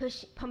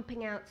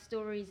pumping out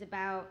stories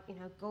about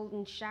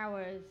golden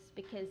showers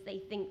because they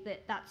think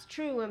that that's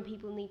true and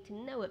people need to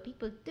know it.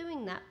 People are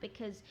doing that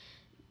because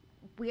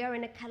we are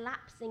in a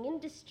collapsing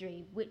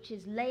industry which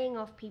is laying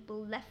off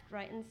people left,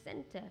 right, and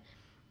center.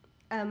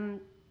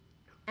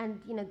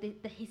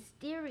 The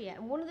hysteria,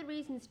 and one of the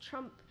reasons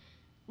Trump,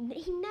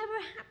 he never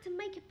had to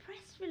make a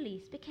press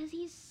release because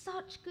he's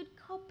such good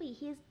copy.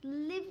 He is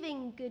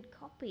living good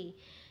copy.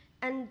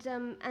 And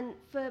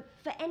for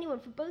anyone,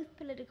 for both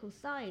political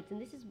sides,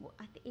 and this is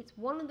it's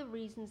one of the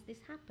reasons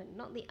this happened,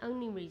 not the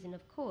only reason,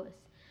 of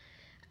course.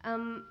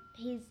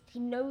 He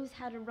knows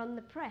how to run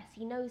the press.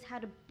 He knows how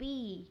to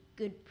be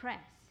good press,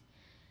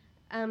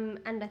 and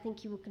I think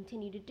he will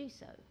continue to do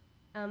so.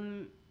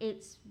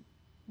 It's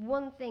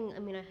one thing. I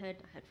mean, I heard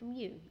from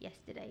you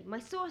yesterday. My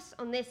source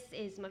on this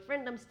is my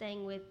friend I'm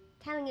staying with,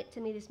 telling it to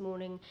me this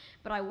morning,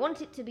 but I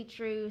want it to be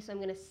true, so I'm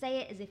going to say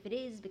it as if it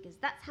is, because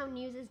that's how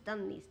news is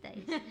done these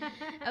days.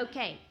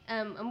 Okay,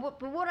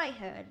 but what I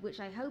heard, which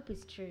I hope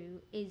is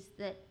true, is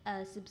that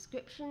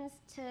subscriptions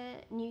to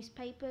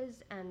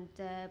newspapers and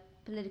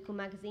political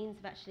magazines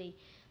have actually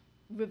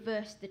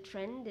reversed the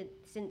trend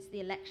since the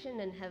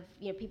election, and have,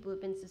 people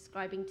have been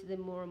subscribing to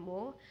them more and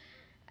more.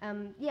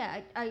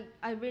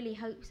 I really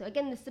hope so.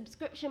 Again, the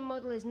subscription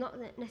model is not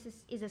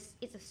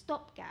it's a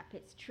stopgap.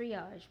 It's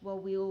triage while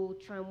we all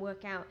try and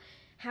work out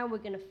how we're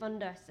going to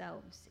fund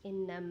ourselves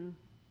in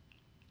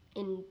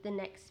the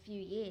next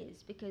few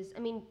years. Because, I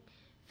mean,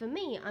 for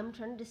me, I'm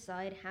trying to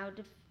decide how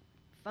to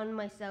fund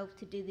myself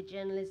to do the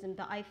journalism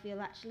that I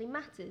feel actually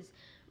matters,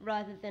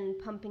 rather than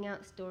pumping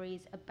out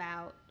stories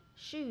about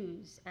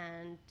shoes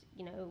and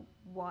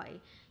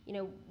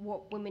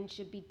what women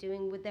should be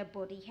doing with their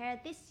body hair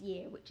this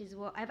year, which is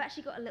what I've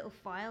actually got a little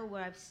file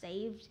where I've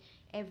saved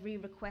every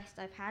request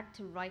I've had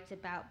to write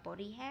about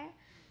body hair.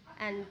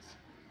 And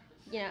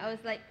I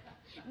was like,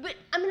 but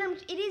I mean,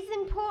 it is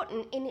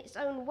important in its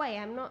own way.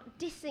 I'm not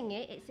dissing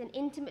it. It's an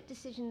intimate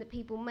decision that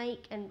people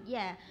make, and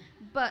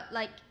but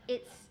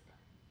it's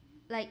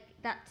like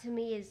that to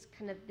me is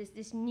kind of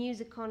this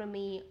news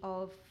economy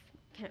of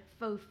kind of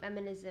faux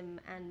feminism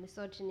and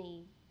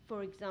misogyny,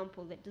 for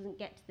example, that doesn't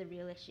get to the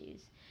real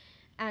issues.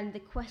 And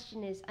the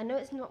question is, I know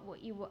it's not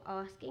what you were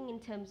asking in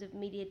terms of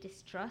media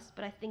distrust,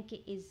 but I think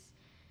it is,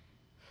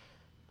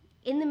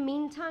 in the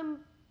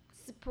meantime,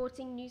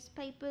 supporting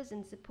newspapers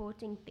and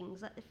supporting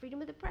things like the Freedom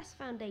of the Press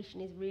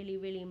Foundation is really,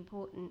 really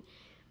important.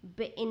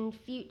 But in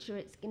future,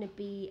 it's going to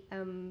be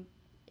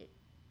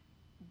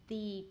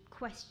the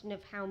question of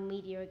how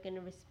media are going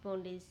to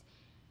respond is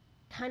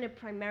kind of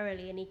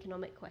primarily an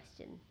economic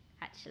question,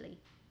 actually,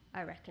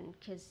 I reckon,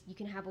 because you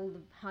can have all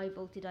the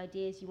high-voltage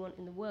ideas you want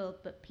in the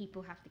world, but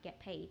people have to get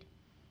paid,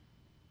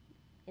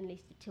 at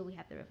least until we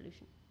have the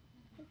revolution.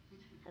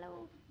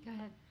 Hello. Go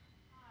ahead.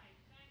 Hi,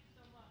 thanks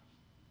so much.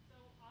 So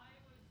I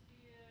was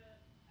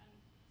here and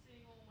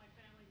seeing all my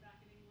family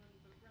back in England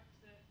for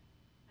Brexit,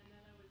 and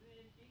then I was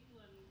in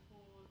England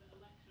for the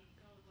election,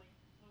 so I was like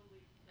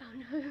totally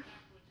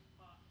backwards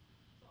part.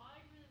 So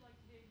I'd really like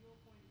to hear your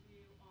point of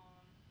view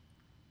on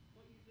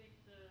what you think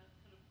the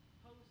kind of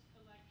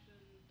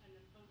post-election and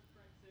then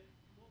post-Brexit,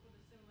 what were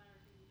the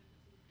similarities and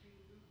differences between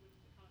the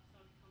movements that kind of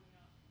started coming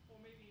up, or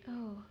maybe the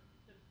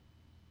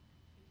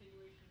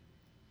continuation of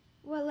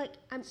movements? Well,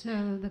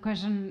 So the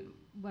question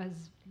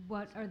was,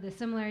 what are the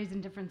similarities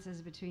and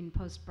differences between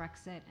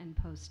post-Brexit and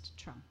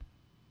post-Trump,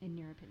 in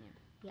your opinion?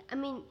 Yeah, I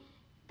mean,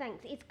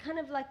 thanks. It's kind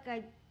of like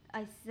I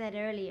said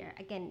earlier,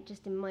 again,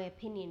 just in my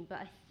opinion, but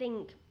I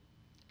think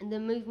the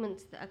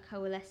movements that are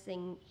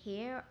coalescing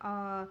here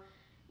are,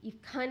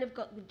 you've kind of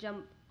got the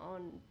jump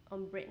on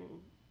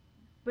Britain.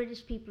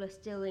 British people are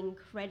still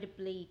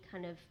incredibly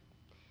kind of,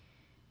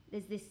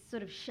 there's this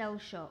sort of shell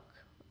shock.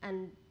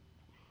 And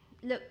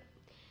look,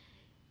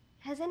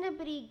 has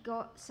anybody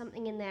got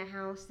something in their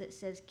house that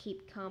says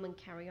keep calm and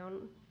carry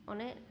on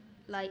it?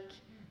 Like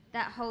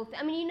that whole thing.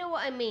 I mean, you know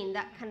what I mean?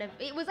 That kind of,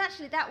 it was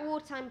actually, that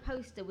wartime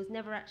poster was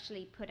never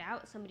actually put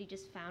out. Somebody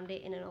just found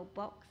it in an old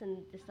box and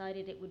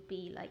decided it would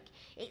be like,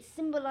 it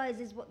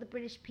symbolizes what the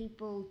British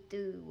people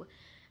do.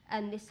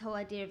 And this whole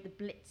idea of the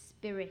Blitz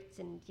spirit,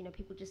 and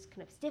people just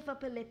kind of stiff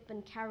up a lip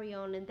and carry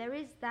on. And there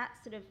is that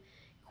sort of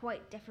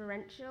quite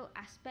deferential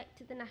aspect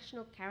to the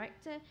national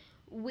character,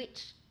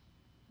 which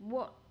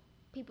what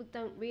people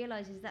don't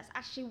realize is that's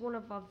actually one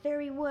of our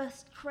very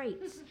worst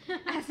traits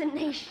as a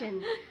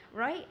nation,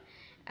 right?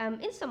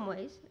 In some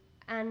ways.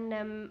 And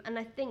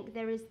I think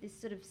there is this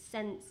sort of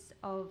sense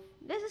of,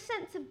 there's a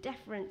sense of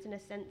deference and a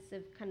sense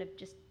of kind of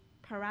just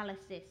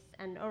paralysis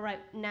and, all right,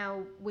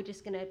 now we're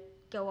just going to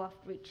go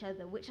after each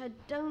other, which I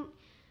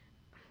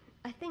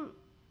think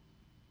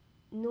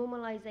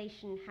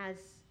normalization has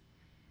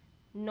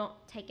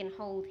not taken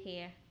hold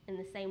here in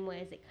the same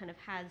way as it kind of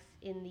has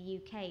in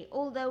the UK.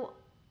 Although,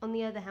 on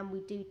the other hand, we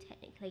do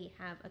technically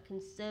have a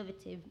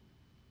conservative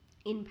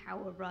in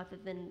power rather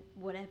than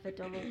whatever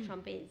Donald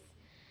Trump is.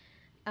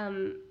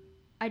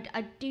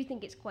 I do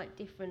think it's quite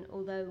different,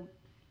 although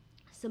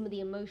some of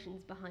the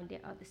emotions behind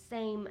it are the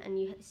same, and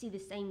you see the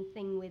same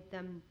thing with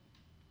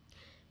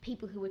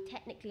people who were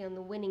technically on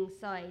the winning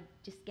side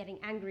just getting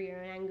angrier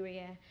and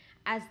angrier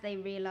as they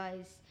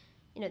realize,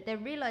 they're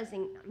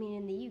realizing, I mean,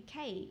 in the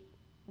UK,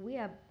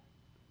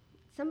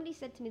 somebody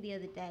said to me the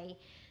other day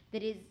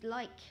that is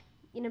like,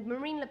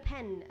 Marine Le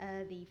Pen,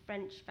 the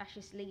French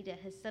fascist leader,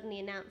 has suddenly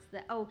announced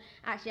that,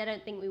 actually, I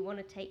don't think we want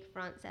to take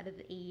France out of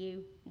the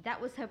EU. That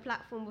was her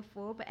platform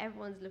before, but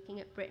everyone's looking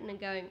at Britain and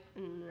going,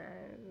 no.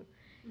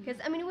 Because,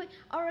 I mean,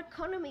 our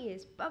economy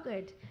is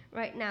buggered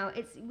right now.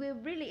 It's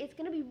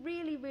going to be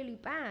really, really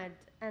bad.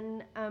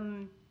 And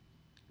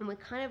we're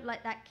kind of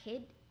like that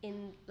kid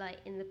in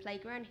the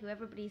playground who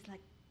everybody's like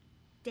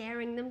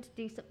daring them to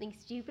do something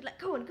stupid, like,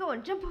 go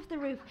on, jump off the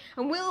roof,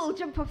 and we'll all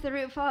jump off the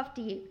roof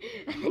after you.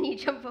 And then you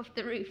jump off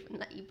the roof and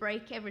like you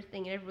break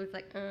everything, and everyone's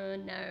like, oh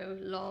no,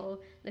 lol,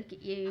 look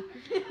at you.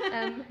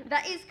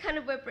 That is kind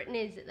of where Britain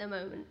is at the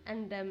moment,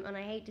 and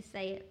I hate to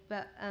say it,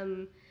 but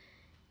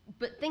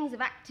things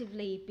have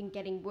actively been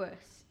getting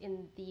worse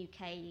in the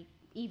UK.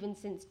 Even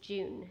since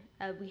June,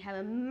 we have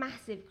a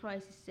massive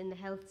crisis in the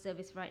health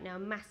service right now, a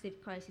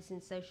massive crisis in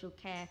social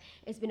care.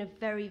 It's been a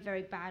very,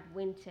 very bad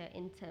winter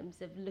in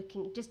terms of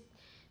just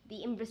the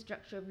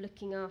infrastructure of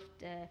looking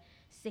after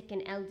sick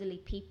and elderly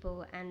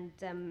people, and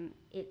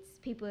it's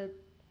people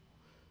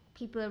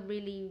are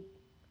really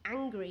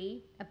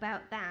angry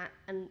about that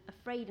and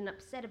afraid and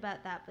upset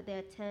about that, but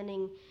they're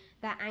turning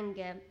that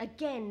anger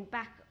again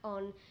back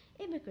on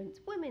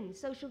immigrants, women,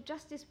 social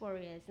justice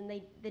warriors, and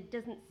there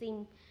doesn't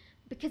seem.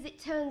 Because it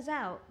turns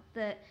out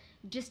that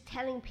just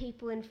telling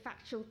people in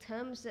factual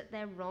terms that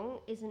they're wrong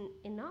isn't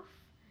enough.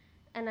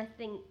 And I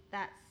think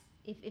that's,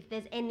 if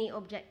there's any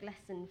object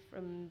lesson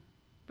from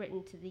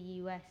Britain to the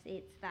US,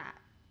 it's that.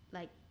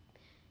 Like,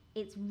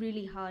 it's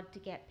really hard to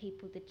get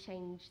people to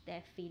change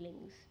their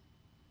feelings.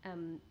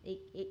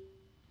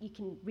 You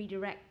can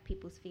redirect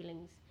people's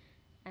feelings.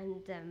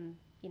 And,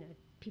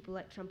 people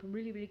like Trump are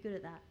really, really good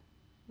at that.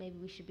 Maybe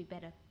we should be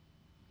better.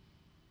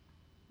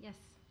 Yes.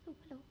 Oh,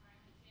 hello.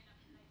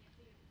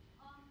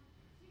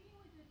 Sticking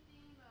with the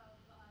theme of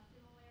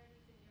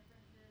similarities and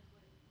differences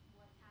with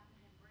what's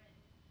happening in Britain,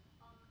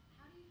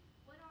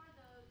 what are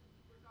those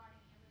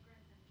regarding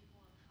immigrants and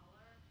people of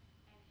color,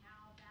 and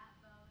how that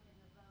vote and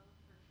the vote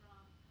for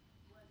Trump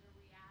was a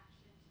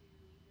reaction to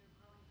either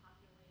growing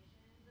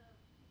populations of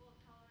people of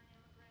color and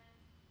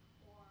immigrants,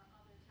 or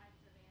other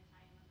types of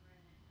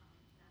anti-immigrant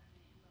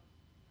sentiment in both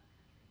countries?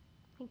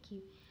 Thank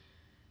you.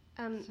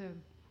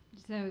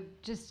 So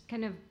just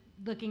kind of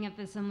looking at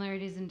the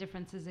similarities and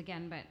differences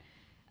again, but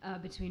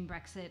between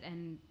Brexit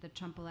and the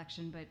Trump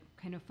election, but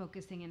kind of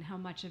focusing on how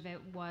much of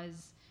it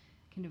was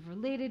kind of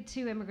related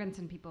to immigrants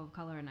and people of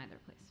color in either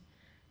place.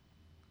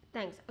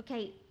 Thanks.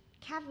 Okay,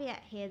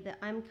 caveat here that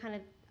I'm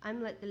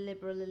like the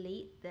liberal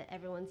elite that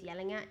everyone's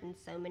yelling at in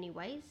so many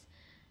ways.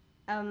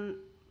 Well,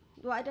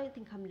 I don't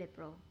think I'm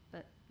liberal,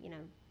 but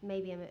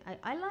maybe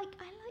I like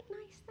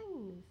nice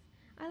things.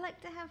 I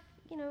like to have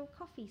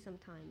coffee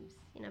sometimes.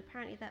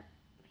 Apparently that.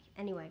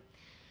 Anyway,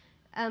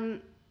 I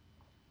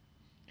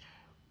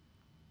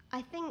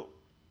think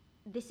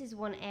this is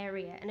one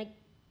area, and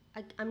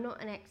I'm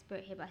not an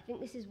expert here, but I think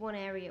this is one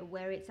area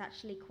where it's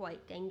actually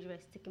quite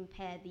dangerous to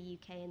compare the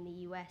UK and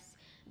the US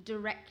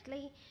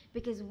directly,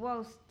 because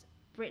whilst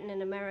Britain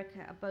and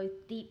America are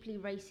both deeply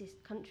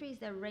racist countries,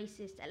 they're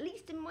racist, at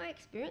least in my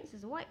experience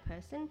as a white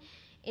person,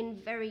 in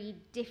very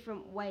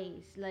different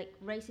ways. Like,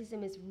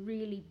 racism is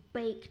really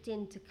baked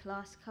into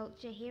class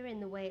culture here in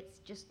the way it's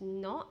just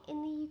not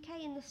in the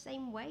UK in the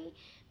same way,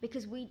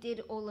 because we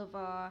did all of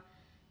our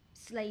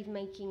slave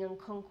making and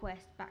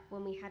conquest back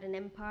when we had an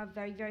empire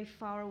very, very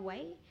far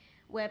away,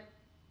 where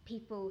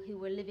people who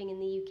were living in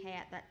the UK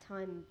at that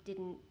time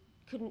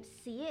couldn't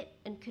see it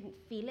and couldn't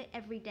feel it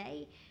every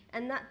day,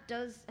 and that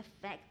does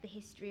affect the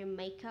history and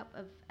makeup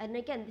of. And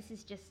again, this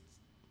is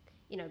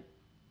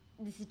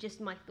just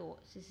my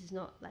thoughts. This is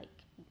not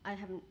like, I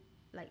haven't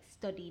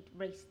studied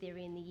race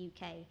theory in the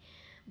UK,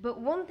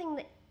 but one thing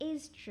that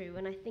is true,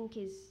 and I think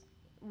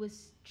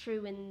was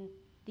true in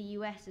the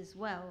US as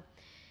well,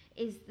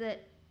 is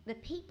that the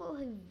people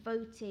who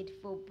voted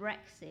for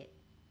Brexit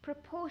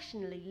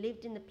proportionally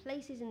lived in the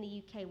places in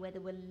the UK where there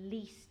were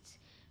least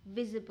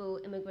visible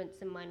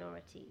immigrants and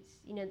minorities.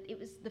 It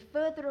was the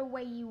further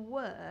away you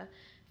were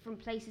from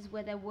places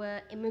where there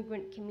were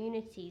immigrant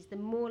communities, the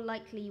more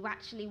likely you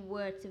actually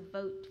were to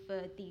vote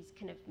for these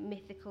kind of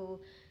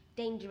mythical,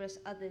 dangerous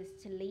others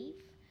to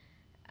leave.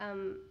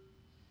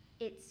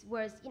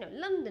 Whereas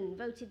London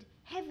voted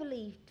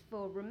heavily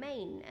for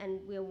Remain, and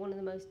we're one of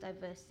the most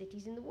diverse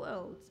cities in the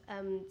world.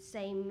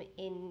 Same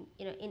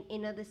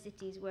in other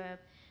cities where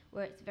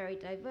it's very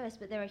diverse,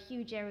 but there are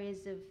huge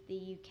areas of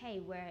the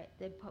UK where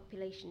the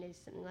population is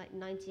something like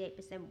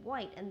 98%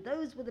 white, and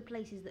those were the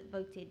places that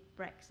voted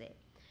Brexit.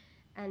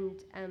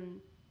 And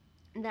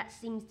that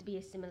seems to be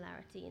a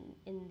similarity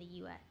in the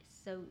US.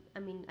 So,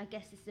 I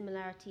guess the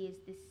similarity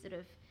is this sort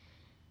of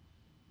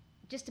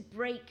just a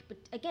break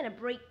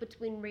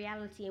between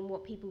reality and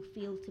what people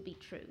feel to be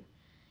true.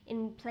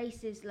 In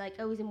places like,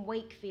 I was in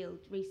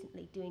Wakefield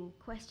recently doing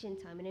question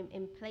time, and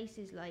in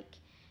places like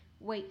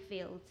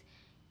Wakefield,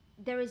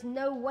 there is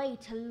no way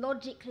to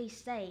logically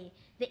say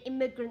that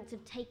immigrants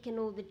have taken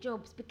all the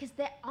jobs, because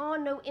there are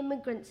no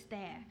immigrants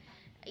there.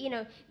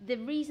 The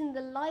reason the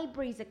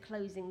libraries are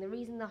closing, the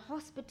reason the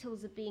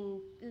hospitals are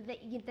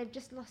they've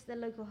just lost their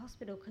local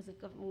hospital because of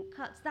government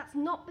cuts, that's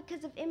not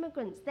because of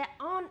immigrants. There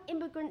aren't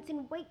immigrants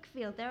in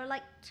Wakefield. There are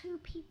like 2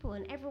 people,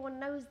 and everyone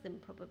knows them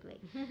probably.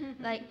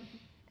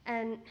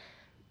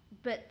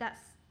 But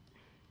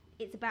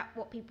it's about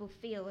what people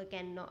feel,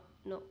 again, not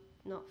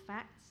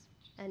facts.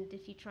 And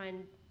if you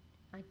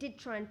I did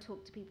try and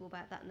talk to people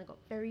about that, and they got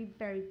very,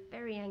 very,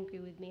 very angry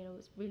with me, and I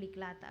was really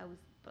glad that I was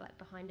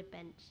behind a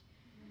bench.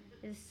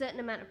 there's a certain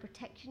amount of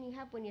protection you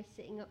have when you're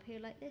sitting up here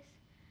like this.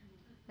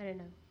 I don't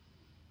know.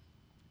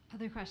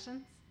 Other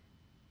questions?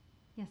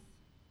 Yes.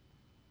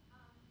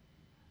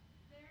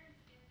 There's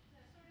it's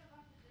a sort of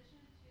opposition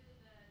to the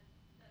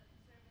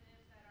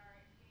conservatives that are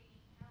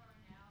gaining power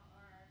now,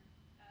 are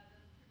the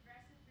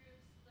progressive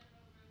groups,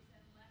 liberal groups,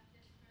 and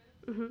leftist groups.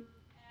 Mhm.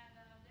 And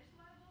there's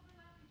a lot of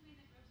overlap between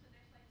the groups, but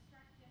there's like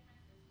stark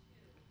differences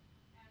too.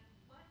 And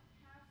what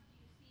path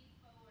do you see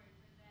forward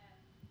for them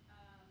to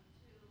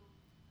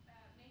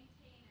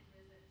maintain and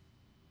resist?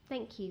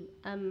 Thank you.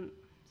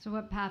 So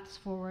what paths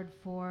forward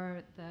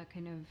for the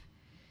kind of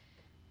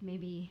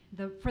maybe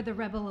for the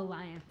Rebel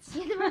Alliance?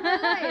 Yeah, the Rebel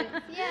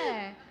Alliance.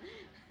 Yeah,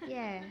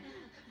 yeah.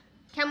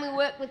 Can we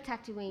work with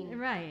Tatooine?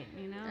 Right,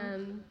 you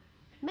know.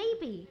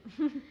 Maybe.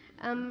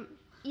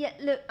 Yeah.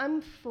 Look,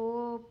 I'm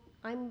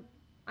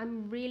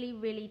really,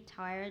 really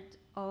tired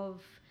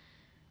of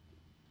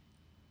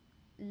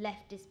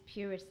leftist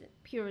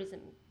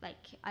purism.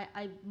 Like,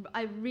 I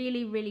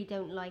really, really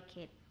don't like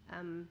it.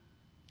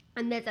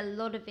 And there's a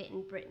lot of it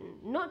in Britain.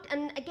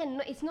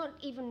 It's not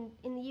even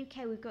in the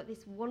UK. We've got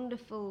this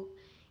wonderful,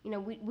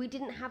 we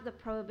didn't have the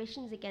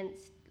prohibitions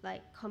against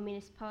like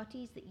communist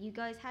parties that you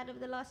guys had over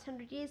the last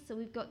 100 years. So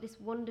we've got this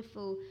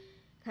wonderful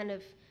kind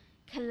of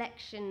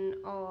collection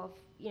of,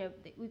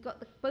 we've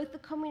got both the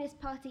Communist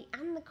Party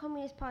and the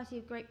Communist Party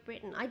of Great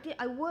Britain.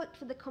 I worked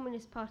for the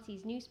Communist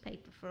Party's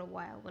newspaper for a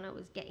while when I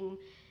was getting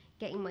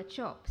my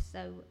chops.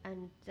 So,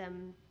 and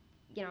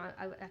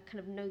I kind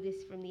of know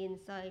this from the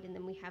inside. And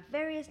then we have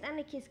various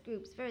anarchist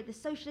groups, the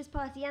Socialist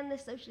Party and the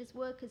Socialist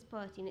Workers'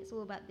 Party, and it's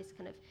all about this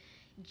kind of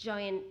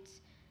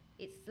giant.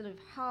 It's sort of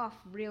half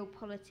real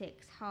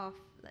politics, half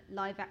like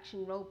live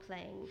action role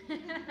playing.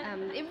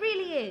 It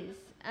really is.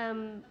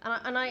 And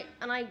I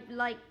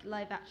like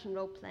live action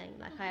role playing.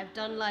 Like, I have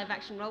done live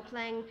action role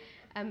playing.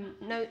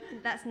 No,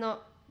 that's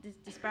not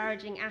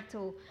disparaging at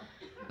all.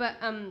 But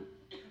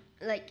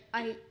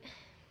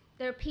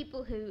there are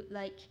people who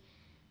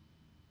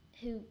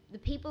the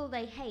people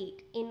they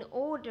hate in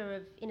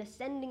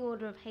ascending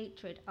order of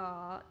hatred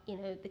are,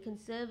 the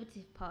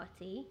Conservative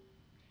Party,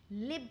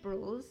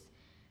 liberals,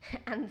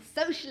 and the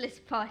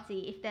Socialist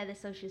Party if they're the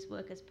Socialist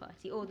Workers'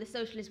 Party, or the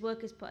Socialist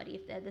Workers' Party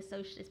if they're the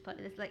Socialist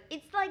Party.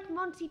 It's like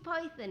Monty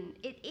Python.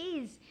 It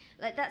is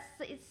like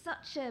it's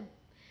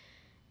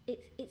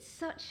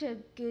such a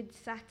good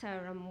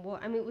satire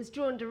on it was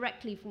drawn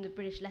directly from the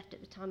British left at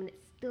the time, and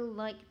it's still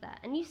like that.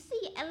 And you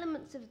see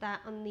elements of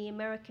that on the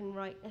American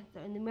right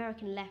and the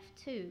American left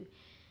too,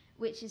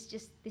 which is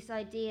just this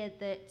idea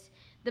that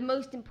the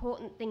most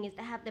important thing is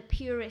to have the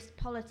purist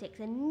politics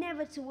and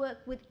never to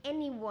work with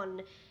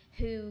anyone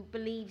who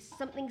believes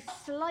something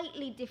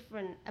slightly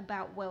different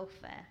about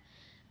welfare.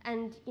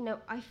 And,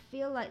 I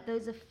feel like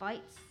those are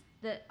fights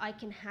that I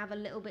can have a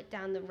little bit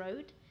down the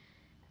road.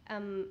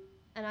 And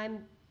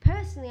I'm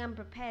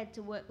prepared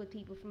to work with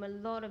people from a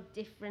lot of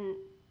different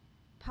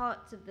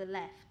parts of the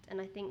left. And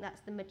I think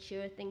that's the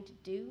mature thing to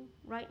do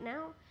right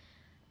now,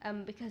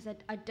 because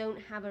I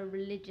don't have a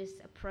religious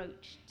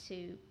approach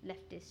to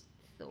leftist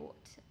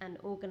thought and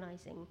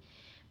organizing.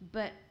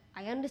 But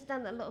I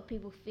understand that a lot of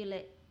people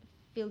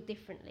feel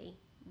differently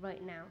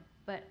right now,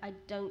 but I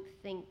don't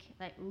think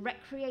like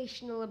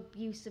recreational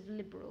abuse of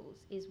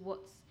liberals is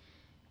what's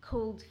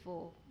called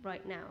for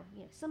right now.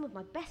 Some of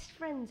my best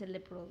friends are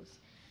liberals,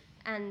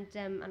 and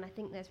I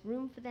think there's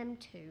room for them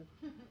too.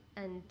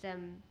 And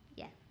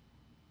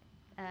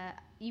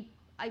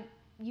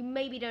you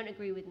maybe don't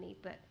agree with me,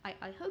 but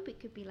I hope it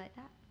could be like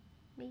that.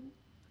 Maybe.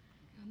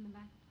 Go in the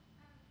back.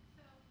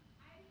 So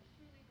I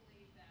truly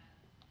believe that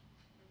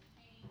the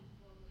change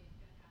globally is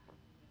going to happen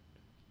through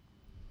women.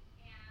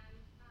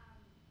 And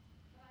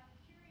but I'm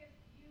curious,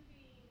 you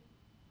being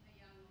a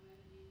young woman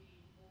and you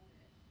being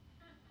oldish,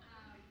 I'm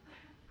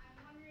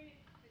wondering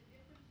the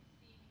difference you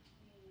see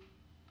between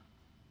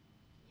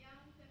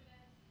young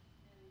feminists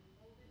and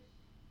oldish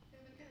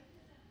feminists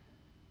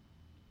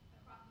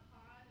across the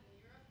pond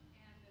in Europe, and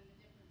then the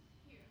difference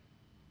here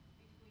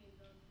between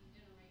the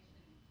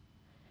generations.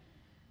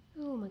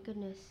 Oh my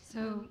goodness.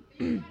 So,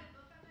 Did you write a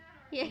book on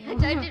that? Or yeah,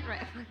 I did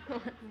write.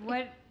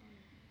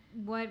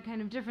 what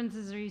kind of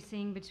differences are you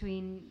seeing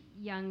between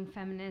young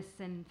feminists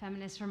and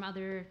feminists from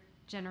other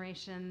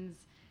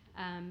generations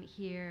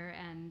here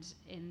and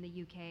in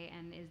the UK,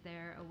 and is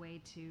there a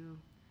way to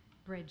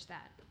bridge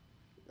that?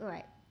 All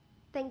right.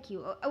 Thank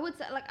you. I would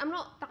say, like, I'm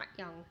not that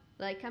young.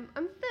 Like, I'm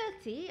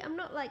 30. I'm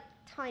not, like,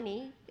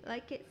 tiny.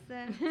 Like, it's,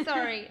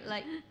 sorry.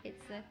 Like,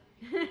 it's,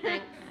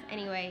 thanks.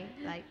 Anyway,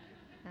 like,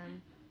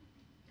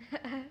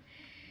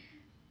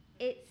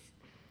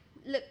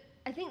 look,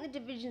 I think the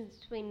divisions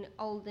between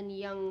old and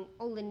young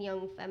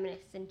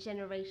feminists and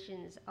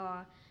generations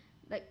are,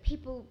 like,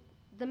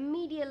 the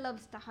media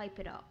loves to hype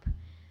it up.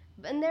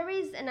 And there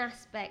is an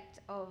aspect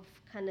of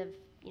kind of,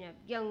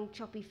 young,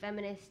 choppy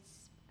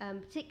feminists,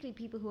 particularly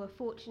people who are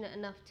fortunate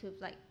enough to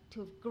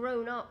have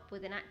grown up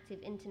with an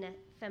active internet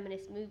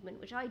feminist movement,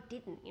 which I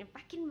didn't.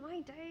 Back in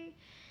my day,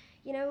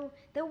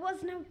 there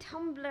was no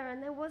Tumblr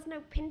and there was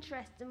no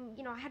Pinterest,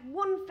 and I had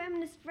one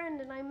feminist friend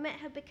and I met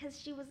her because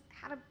she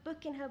had a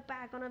book in her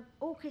bag on an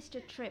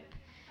orchestra trip.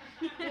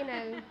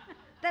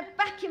 That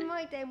back in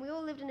my day, we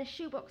all lived in a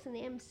shoebox in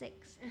the M6.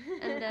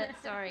 And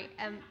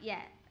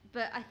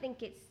but I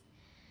think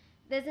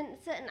there's a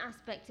certain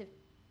aspect of,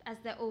 as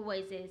there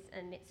always is,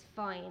 and it's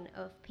fine,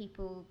 of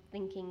people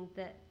thinking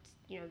that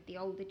the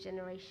older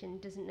generation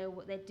doesn't know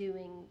what they're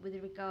doing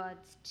with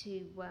regards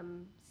to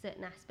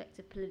certain aspects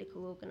of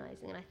political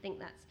organising, and I think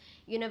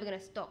you're never going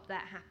to stop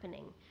that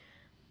happening.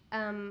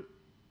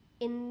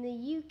 In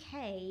the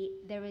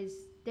UK, there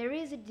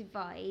is a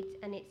divide,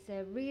 and it's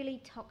a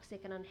really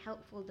toxic and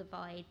unhelpful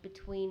divide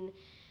between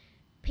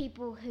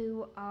people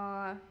who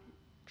are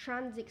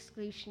trans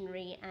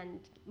exclusionary and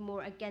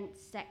more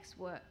against sex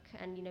work,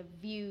 and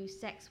view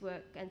sex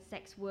work and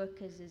sex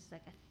workers as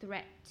like a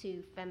threat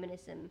to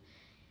feminism,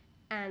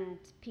 and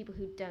people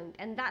who don't.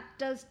 And that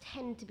does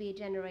tend to be a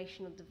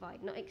generational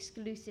divide, not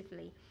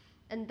exclusively.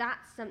 And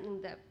that's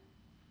something that,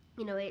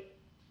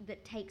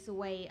 that takes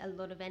away a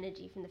lot of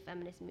energy from the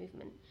feminist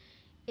movement.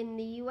 In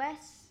the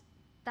US,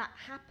 that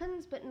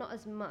happens, but not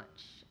as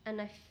much. And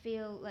I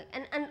feel like,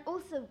 and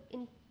also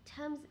in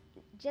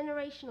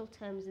generational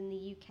terms in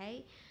the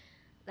UK,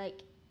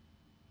 like,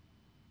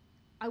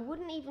 I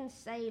wouldn't even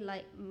say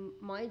like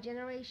my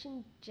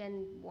generation,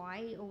 Gen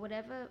Y or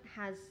whatever,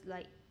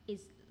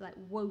 is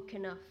woke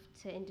enough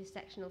to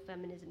intersectional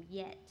feminism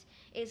yet.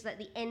 It's like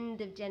the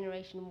end of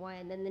Generation Y,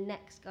 and then the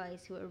next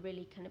guys who are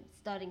really kind of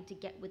starting to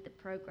get with the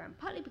program,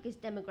 partly because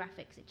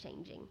demographics are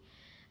changing.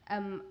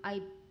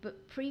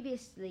 But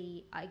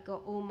previously I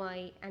got all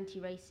my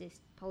anti-racist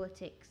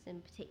politics,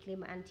 and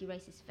particularly my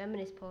anti-racist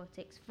feminist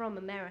politics, from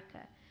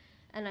America,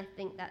 and I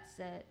think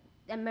that's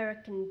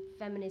American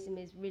feminism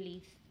is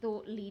really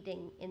thought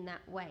leading in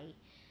that way,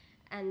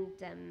 and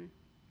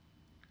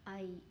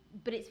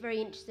but it's very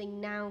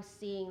interesting now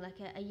seeing like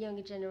a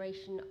younger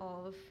generation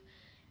of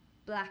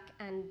black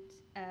and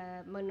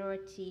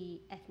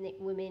minority ethnic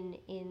women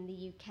in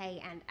the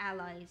UK and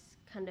allies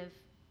kind of,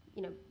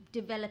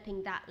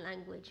 developing that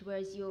language.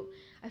 Whereas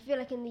I feel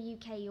like in the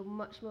UK you're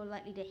much more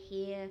likely to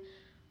hear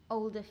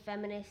older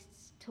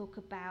feminists talk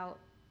about,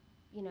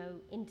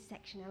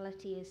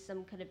 intersectionality as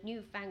some kind of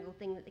newfangled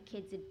thing that the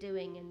kids are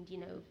doing, and,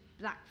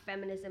 black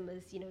feminism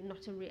as,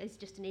 it's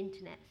just an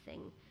internet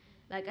thing.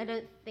 Like, I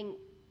don't think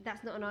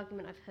that's not an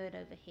argument I've heard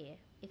over here,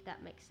 if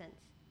that makes sense.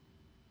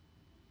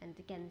 And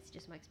again, it's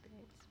just my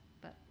experience.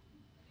 But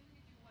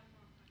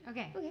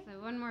Okay, so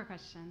one more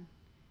question.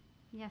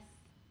 Yes.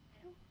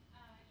 You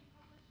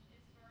published a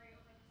story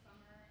over the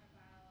summer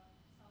about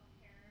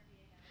self-care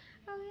being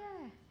Oh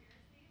yeah.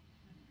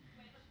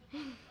 conspiracy,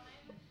 which at the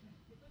time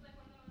was like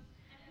one of the most,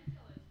 and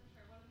still is for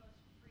sure, one of the most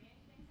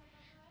freeing things I've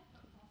ever read,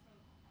 but was also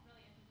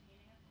really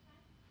entertaining at the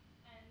time.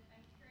 And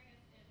I'm curious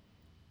if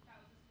that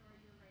was a story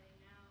you're writing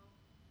now,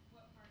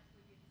 what parts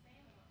would be the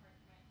same and what parts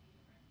might be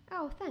different.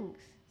 Oh,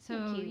 thanks. So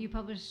Thank you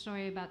published a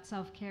story about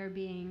self-care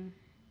being...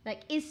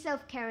 Like, is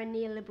self-care a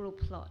neoliberal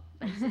plot,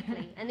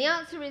 basically? And the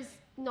answer is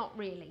not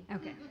really.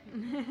 Okay.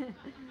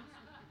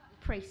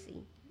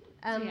 Précis.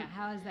 So yeah,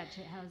 how has that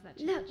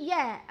changed? No,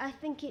 yeah, I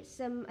think it's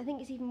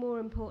even more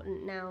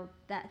important now,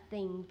 that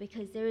thing,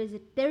 because there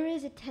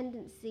is a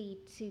tendency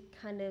to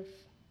kind of,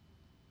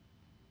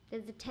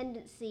 there's a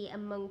tendency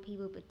among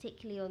people,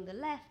 particularly on the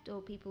left,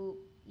 or people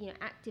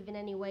active in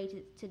any way,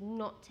 to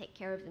not take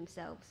care of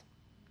themselves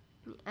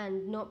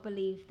and not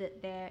believe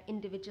that their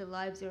individual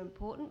lives are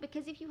important.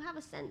 Because if you have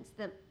a sense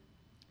that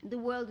the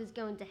world is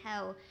going to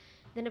hell,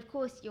 then of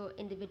course your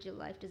individual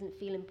life doesn't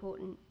feel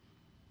important.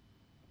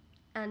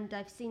 And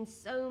I've seen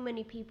so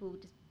many people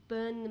just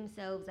burn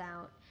themselves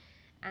out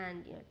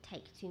and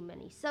take too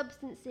many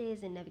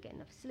substances and never get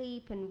enough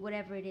sleep and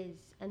whatever it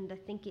is. And I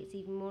think it's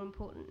even more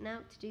important now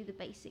to do the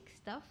basic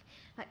stuff.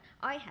 Like,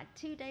 I had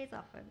 2 days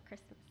off over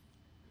Christmas.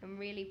 I'm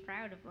really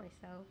proud of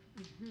myself.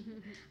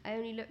 I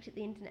only looked at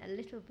the internet a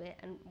little bit,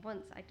 and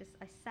once I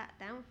sat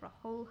down for a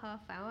whole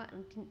half hour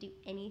and didn't do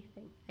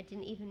anything. I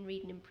didn't even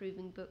read an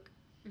improving book.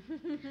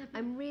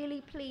 I'm really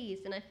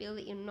pleased, and I feel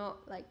that you're not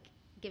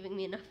giving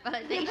me enough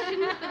validation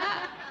for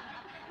that.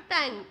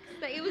 Thanks.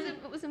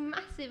 It was a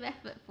massive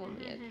effort for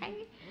me.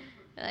 Okay.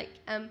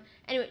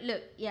 Anyway,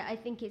 look. Yeah, I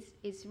think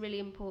it's really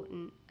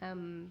important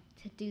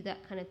to do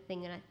that kind of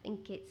thing, and I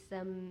think it's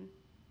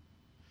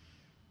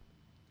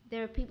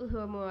there are people who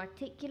are more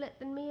articulate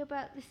than me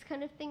about this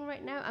kind of thing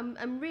right now.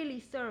 I'm really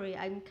sorry.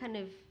 I'm kind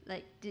of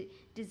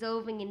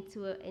dissolving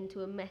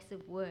into a mess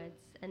of words,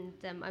 and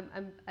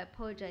I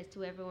apologize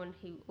to everyone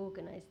who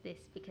organised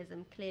this, because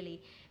I'm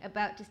clearly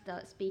about to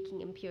start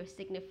speaking in pure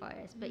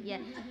signifiers. But yeah,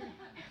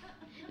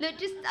 look,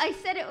 I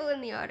said it all in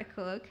the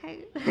article,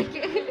 okay?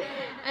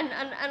 and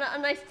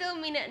I still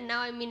mean it, and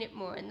now I mean it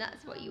more, and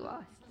that's what you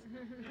asked.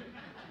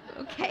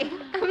 Okay,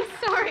 I'm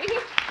sorry.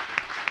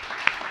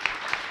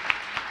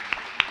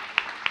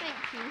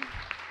 Thank you.